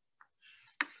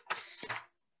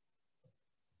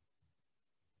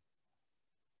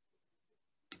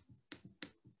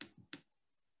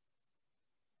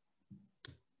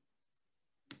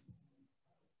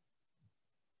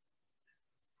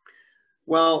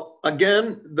 Well,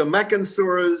 again, the Meccan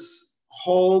surahs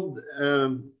hold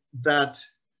that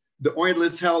the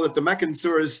Orientalists held that the Meccan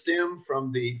surahs stem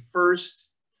from the first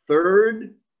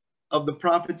third of the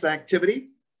Prophet's activity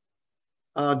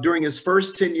during his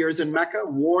first 10 years in Mecca,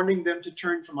 warning them to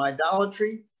turn from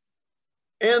idolatry.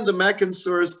 And the Meccan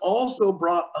surahs also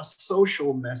brought a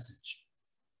social message,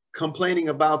 complaining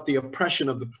about the oppression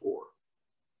of the poor,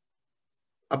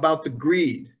 about the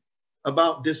greed,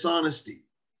 about dishonesty,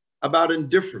 about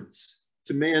indifference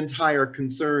to man's higher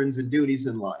concerns and duties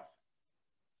in life,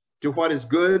 to what is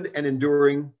good and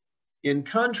enduring, in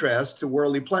contrast to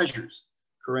worldly pleasures.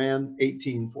 Quran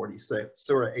 1846,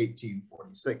 Surah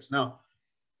 1846. Now,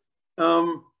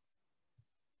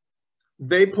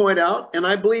 they point out, and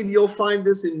I believe you'll find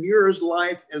this in Muir's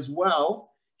life as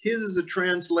well. His is a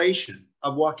translation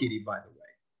of Waqidi, by the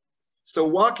way. So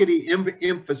Waqidi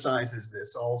emphasizes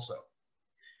this also,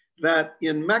 that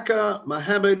in Mecca,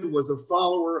 Muhammad was a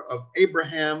follower of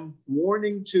Abraham,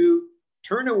 warning to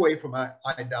turn away from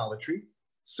idolatry,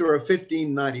 Surah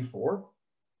 1594.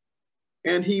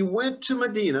 And he went to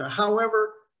Medina.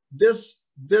 However, this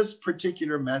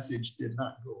particular message did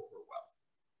not go over well.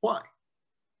 Why?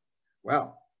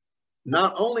 Well,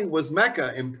 not only was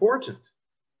Mecca important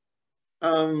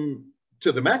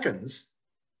to the Meccans,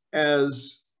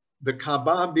 as the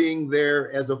Kaaba being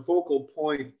there as a focal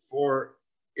point for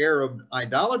Arab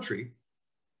idolatry,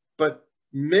 but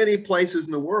many places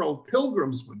in the world,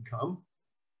 pilgrims would come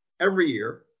every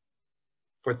year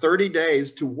for 30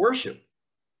 days to worship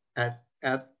at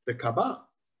the Kaaba.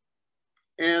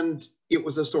 And it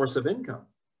was a source of income.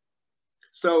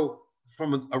 So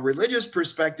from a religious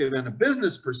perspective and a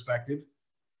business perspective,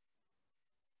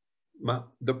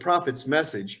 the Prophet's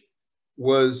message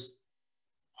was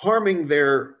harming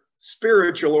their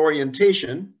spiritual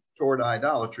orientation toward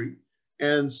idolatry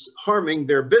and harming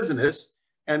their business.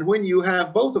 And when you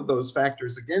have both of those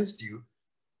factors against you,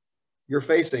 you're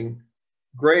facing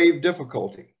grave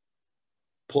difficulty,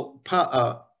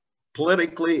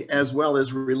 politically as well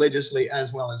as religiously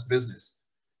as well as business.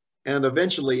 And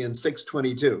eventually in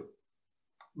 622,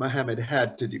 Muhammad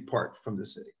had to depart from the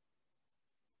city.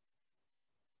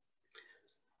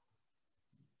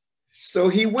 So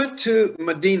he went to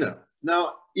Medina.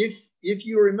 Now, if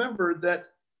you remember that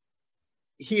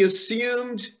he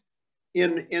assumed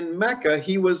in Mecca,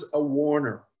 he was a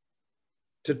warner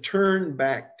to turn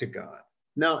back to God.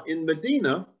 Now, in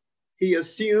Medina, he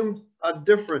assumed a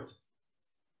different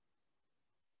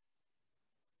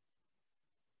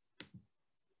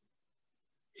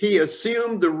he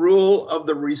assumed the role of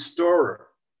the restorer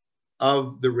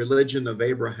of the religion of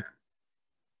Abraham.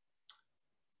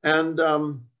 And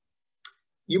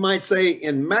you might say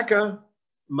in Mecca,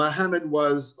 Muhammad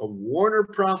was a warner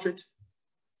prophet.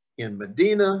 In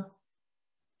Medina,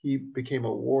 he became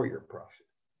a warrior prophet.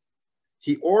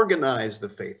 He organized the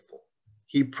faithful.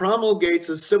 He promulgates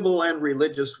a civil and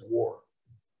religious war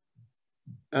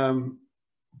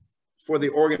for the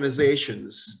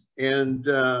organizations, and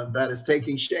that is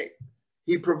taking shape.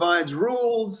 He provides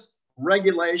rules,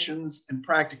 regulations, and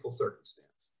practical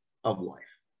circumstance of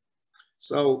life.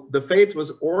 So the faith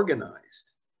was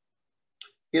organized.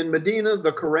 In Medina,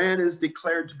 the Quran is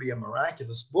declared to be a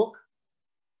miraculous book,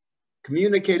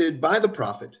 communicated by the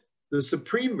Prophet, the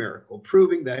supreme miracle,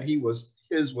 proving that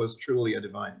his was truly a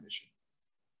divine mission.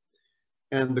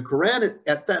 And the Quran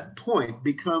at that point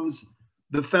becomes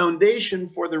the foundation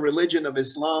for the religion of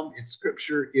Islam, its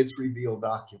scripture, its revealed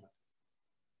document.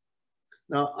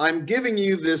 Now, I'm giving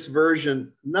you this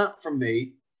version, not from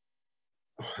me,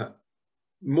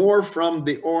 more from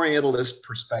the Orientalist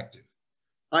perspective.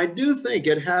 I do think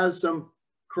it has some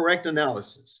correct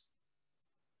analysis.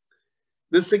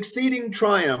 The succeeding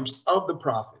triumphs of the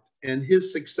Prophet and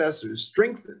his successors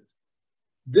strengthened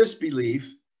this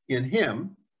belief in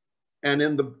him and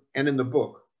in the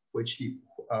book which he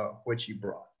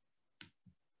brought.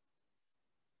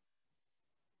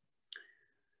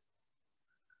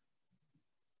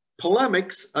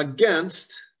 Polemics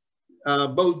against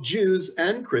both Jews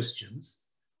and Christians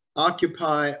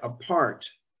occupy a part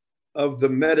of the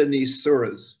Medini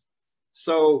surahs.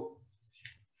 So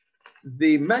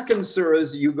the Meccan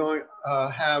surahs, you're going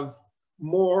to have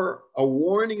more a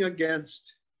warning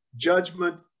against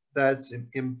judgment that's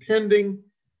impending.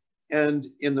 And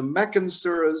in the Meccan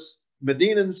surahs,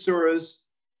 Medinan surahs,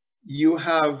 you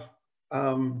have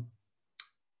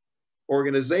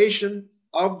organization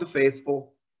of the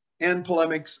faithful and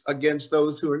polemics against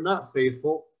those who are not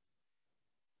faithful.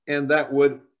 And that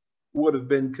would have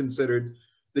been considered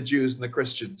the Jews and the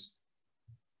Christians.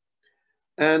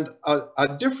 And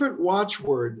a different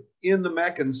watchword in the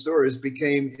Meccan surahs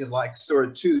became in like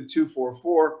Surah 2,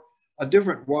 244, a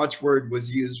different watchword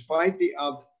was used: fight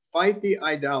the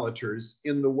idolaters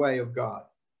in the way of God.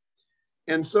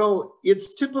 And so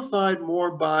it's typified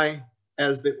more by,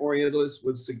 as the Orientalists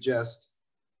would suggest,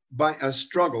 by a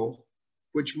struggle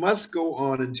which must go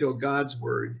on until God's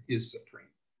word is supreme.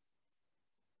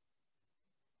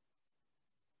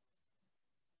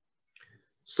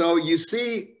 So you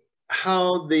see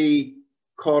how the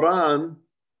Quran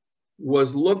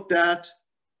was looked at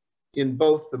in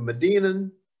both the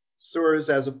Medinan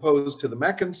surahs as opposed to the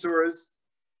Meccan surahs.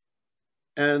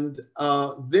 And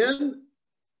then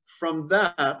from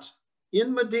that,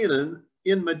 in Medina,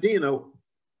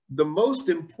 the most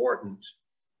important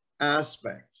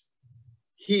aspect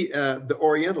the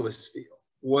Orientalists feel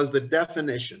was the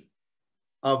definition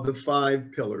of the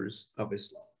 5 pillars of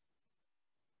Islam.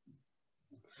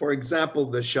 For example,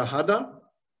 the Shahada,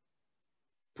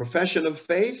 profession of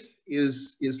faith,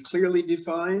 is clearly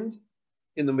defined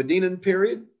in the Medinan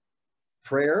period.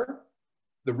 Prayer,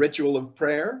 the ritual of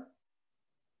prayer,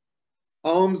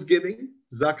 almsgiving,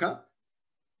 zakat.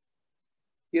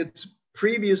 It's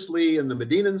previously in the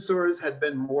Medinan surahs had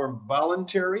been more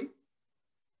voluntary,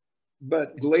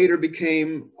 but later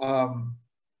became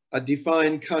a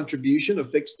defined contribution, a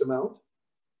fixed amount.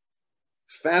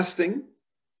 Fasting,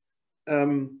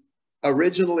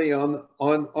 originally on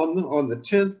the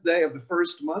 10th day of the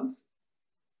first month.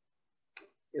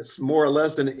 It's more or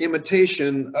less an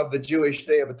imitation of the Jewish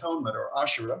Day of Atonement, or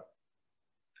Ashura.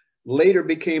 Later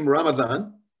became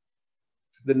Ramadan,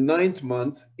 the 9th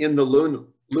month in the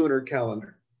lunar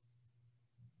calendar.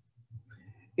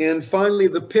 And finally,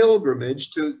 the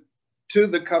pilgrimage to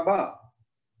the Kaaba,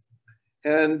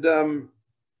 and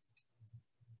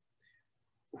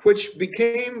which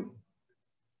became,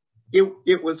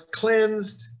 it was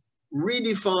cleansed,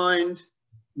 redefined,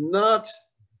 not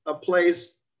a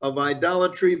place of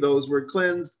idolatry, those were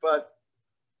cleansed, but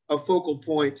a focal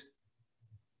point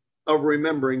of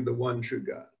remembering the one true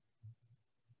God.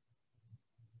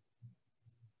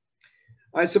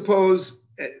 I suppose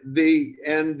the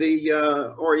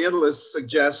Orientalists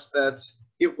suggest that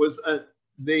it was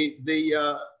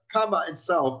the Kaaba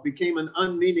itself became an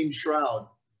unmeaning shroud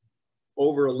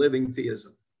over a living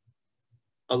theism,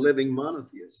 a living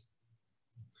monotheism.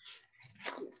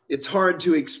 It's hard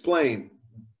to explain.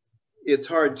 It's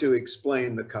hard to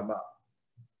explain the Kaaba.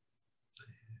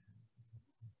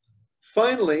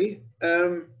 Finally,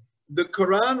 the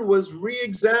Quran was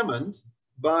re-examined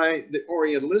by the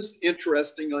Orientalists,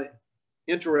 interestingly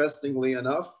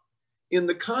enough, in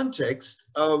the context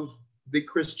of the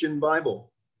Christian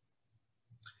Bible.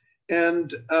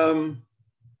 And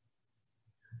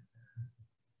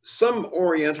some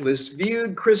Orientalists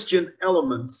viewed Christian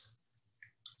elements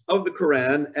of the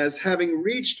Quran as having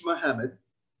reached Muhammad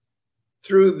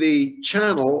through the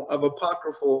channel of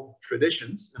apocryphal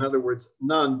traditions, in other words,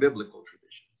 non-biblical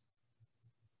traditions.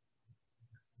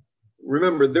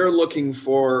 Remember, they're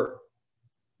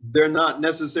not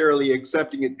necessarily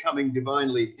accepting it coming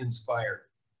divinely inspired,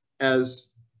 as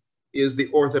is the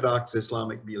Orthodox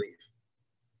Islamic belief.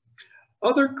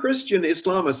 Other Christian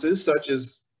Islamicists, such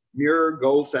as Muir,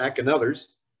 Goldsack, and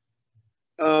others,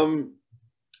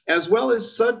 as well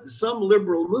as some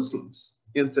liberal Muslims,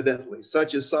 incidentally,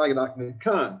 such as Sayyid Ahmad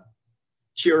Khan,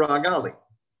 Chirag Ali,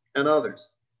 and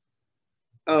others,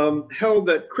 held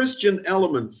that Christian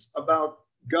elements about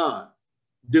God,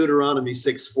 Deuteronomy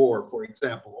 6:4, for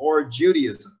example, or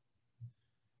Judaism,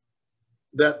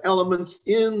 that elements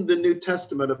in the New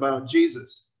Testament about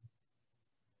Jesus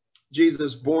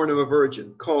born of a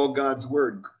virgin, called God's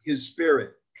word, his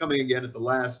spirit, coming again at the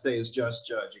last day as just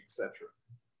judge, etc.,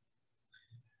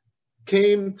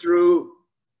 came through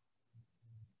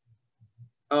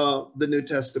the New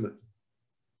Testament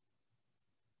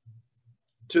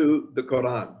to the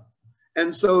Quran.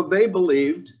 And so they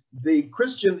believed, the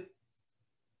Christian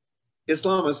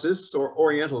Islamicists or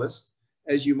Orientalists,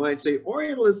 as you might say,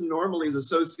 Orientalism normally is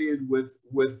associated with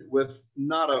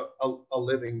not a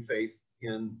living faith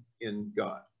in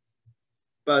God.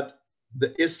 But the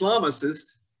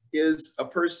Islamicist is a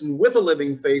person with a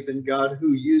living faith in God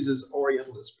who uses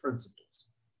Orientalist principles.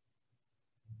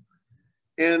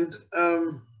 And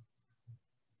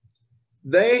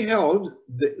they held,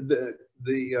 the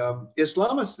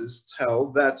Islamicists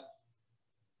held, that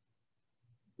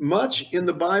much in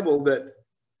the Bible that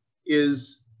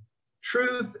is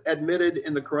truth admitted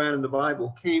in the Quran and the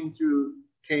Bible came through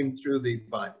the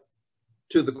Bible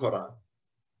to the Quran.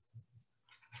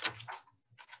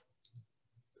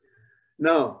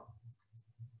 Now,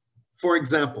 for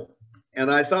example,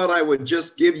 and I thought I would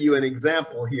just give you an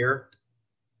example here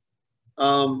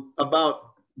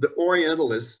about the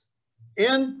Orientalists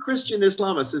and Christian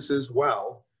Islamicists as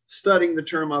well, studying the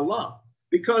term Allah,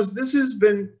 because this has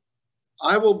been,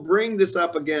 I will bring this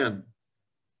up again,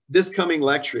 this coming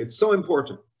lecture. It's so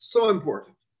important,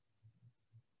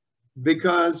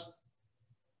 because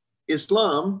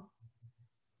Islam,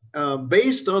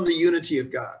 based on the unity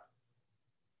of God,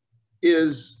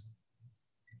 is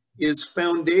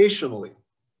foundationally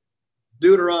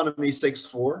Deuteronomy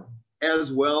 6:4,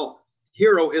 as well,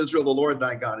 Hear, O Israel, the Lord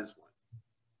thy God is one.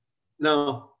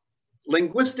 Now,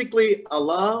 linguistically,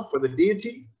 Allah for the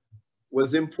deity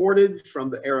was imported from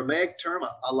the Aramaic term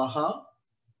Allah,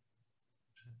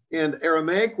 and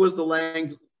Aramaic was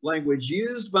the language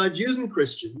used by Jews and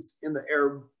Christians in the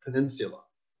Arab Peninsula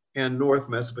and North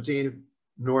Mesopotamia.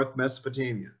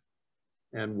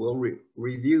 And we'll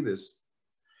review this.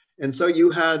 And so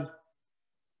you had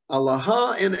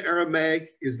Allah in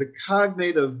Aramaic is the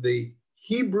cognate of the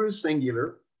Hebrew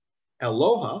singular,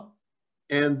 Eloha,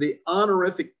 and the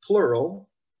honorific plural,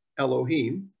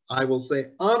 Elohim. I will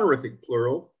say honorific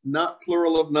plural, not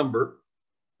plural of number,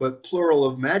 but plural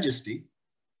of majesty.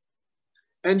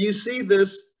 And you see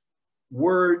this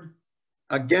word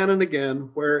again and again,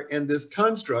 where in this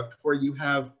construct where you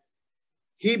have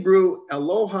Hebrew,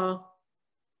 Eloha,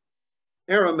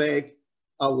 Aramaic,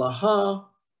 Allah,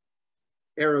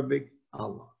 Arabic,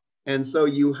 Allah. And so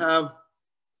you have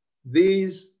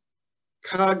these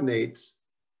cognates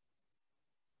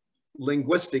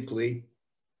linguistically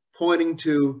pointing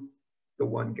to the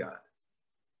one God.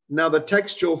 Now the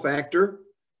textual factor,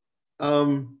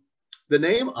 the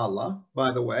name Allah,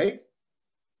 by the way,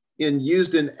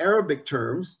 used in Arabic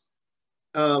terms,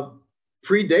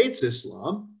 predates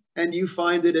Islam, and you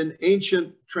find it in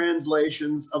ancient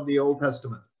translations of the Old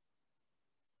Testament.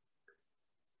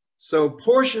 So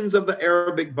portions of the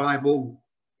Arabic Bible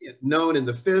known in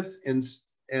the 5th, 6th,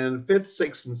 and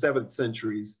 7th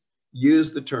centuries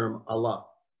use the term Allah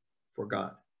for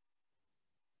God.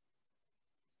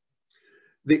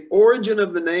 The origin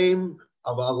of the name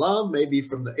of Allah may be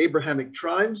from the Abrahamic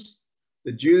tribes.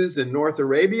 The Jews in North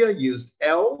Arabia used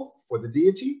El for the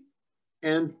deity,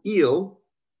 and Il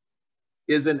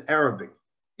is in Arabic,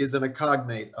 is in a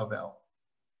cognate of El.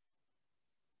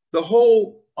 The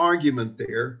whole argument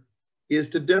there is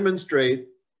to demonstrate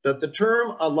that the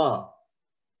term Allah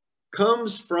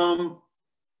comes from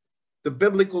the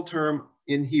biblical term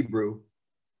in Hebrew,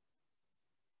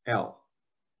 El.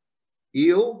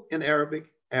 Il in Arabic,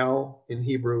 El in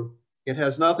Hebrew. It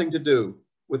has nothing to do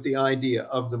with the idea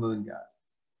of the moon god.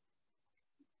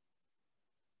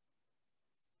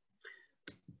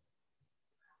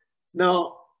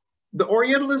 Now, the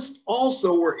Orientalists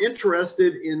also were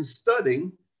interested in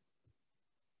studying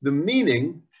the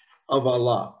meaning of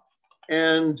Allah.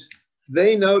 And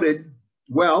they noted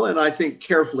well, and I think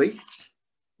carefully,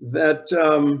 that,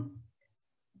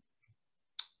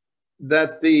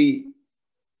 that the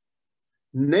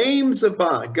names of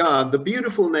God, the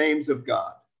beautiful names of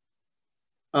God,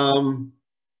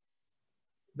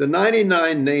 the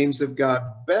 99 names of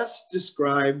God best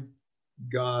describe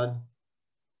God,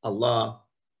 Allah,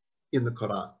 in the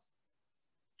Quran.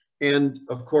 And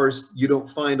of course, you don't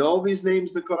find all these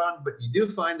names in the Quran, but you do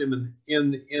find them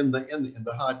in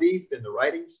the Hadith, in the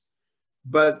writings.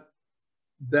 But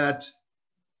that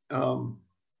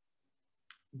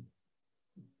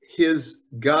his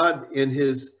God in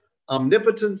his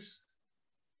omnipotence,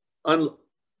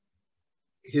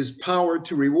 his power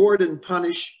to reward and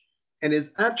punish, and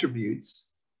his attributes,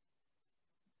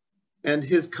 and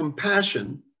his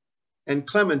compassion and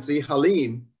clemency,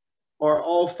 Halim, are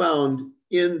all found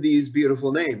in these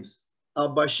beautiful names.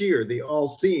 Al-Bashir, the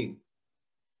all-seeing.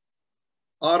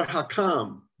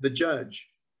 Ar-Hakam, the judge.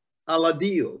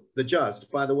 Al-Adil, the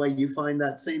just. By the way, you find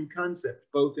that same concept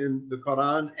both in the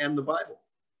Quran and the Bible.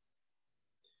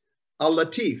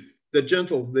 Al-Latif, the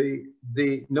gentle,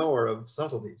 the knower of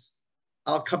subtleties.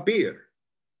 Al-Kabir,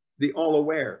 the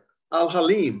all-aware.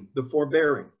 Al-Halim, the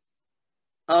forbearing.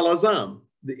 Al-Azam,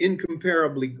 the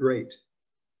incomparably great.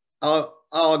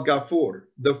 Al-Ghafur,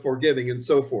 the forgiving, and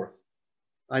so forth.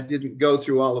 I didn't go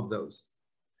through all of those.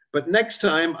 But next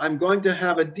time, I'm going to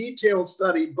have a detailed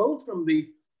study both from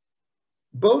the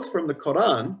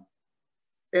Quran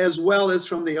as well as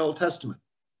from the Old Testament.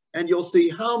 And you'll see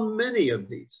how many of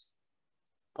these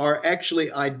are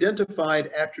actually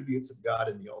identified attributes of God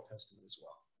in the Old Testament as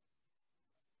well.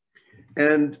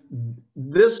 And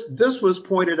this was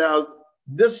pointed out,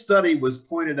 this study was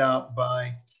pointed out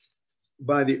by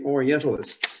the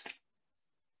Orientalists.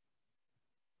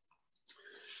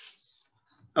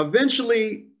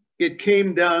 Eventually, it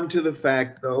came down to the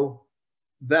fact, though,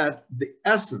 that the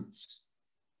essence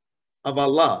of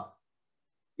Allah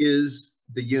is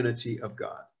the unity of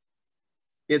God.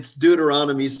 It's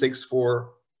Deuteronomy 6:4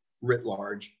 writ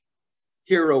large.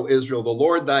 Hear, O Israel, the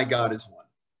Lord thy God is one.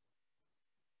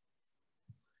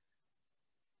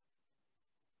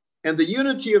 And the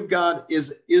unity of God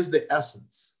is the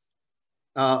essence.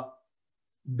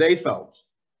 They felt,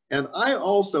 and I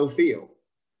also feel.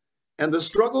 And the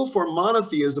struggle for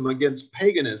monotheism against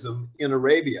paganism in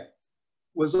Arabia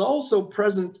was also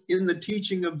present in the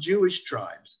teaching of Jewish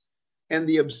tribes and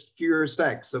the obscure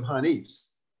sects of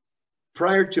Hanifs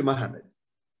prior to Muhammad.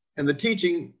 And the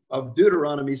teaching of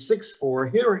Deuteronomy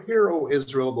 6:4, hear, O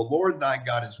Israel, the Lord thy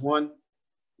God is one,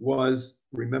 was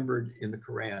remembered in the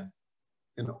Quran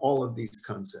in all of these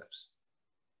concepts.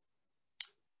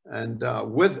 And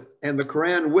the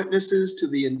Quran witnesses to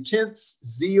the intense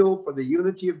zeal for the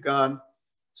unity of God,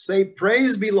 say,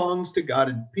 praise belongs to God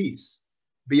and peace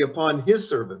be upon his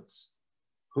servants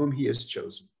whom he has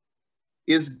chosen.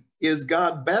 Is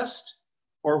God best,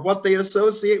 or what they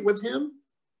associate with him?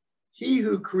 He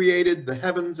who created the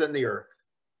heavens and the earth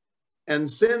and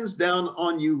sends down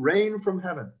on you rain from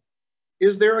heaven.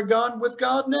 Is there a God with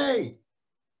God? Nay,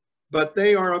 but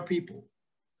they are a people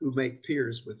who make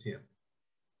peers with him.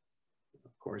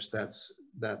 Of course, that's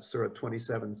Surah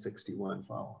 27:61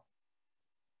 follow.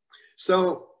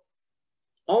 So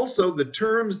also the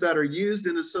terms that are used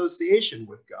in association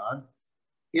with God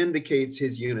indicates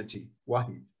his unity.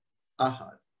 Wahid,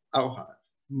 Ahad, Awhad,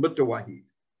 Mutawahid.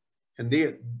 And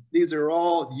these are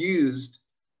all used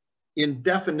in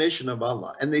definition of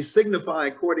Allah. And they signify,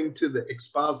 according to the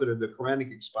expositor, the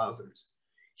Quranic expositors,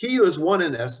 he who is one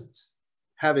in essence,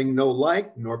 having no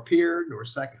like, nor peer, nor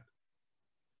second.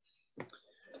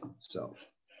 So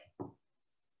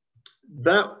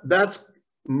that's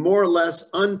more or less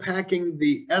unpacking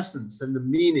the essence and the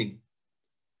meaning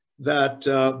that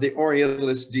the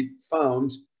Orientalists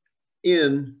found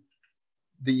in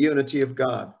the unity of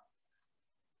God.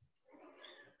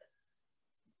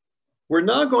 We're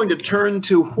now going to turn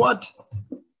to what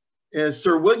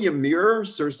Sir William Muir,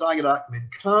 Sir Syed Ahmad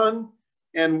Khan,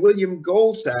 and William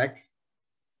Goldsack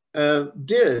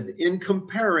did in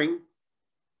comparing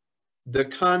the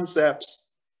concepts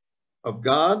of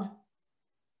God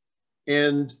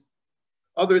and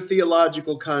other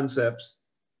theological concepts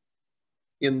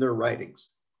in their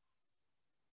writings.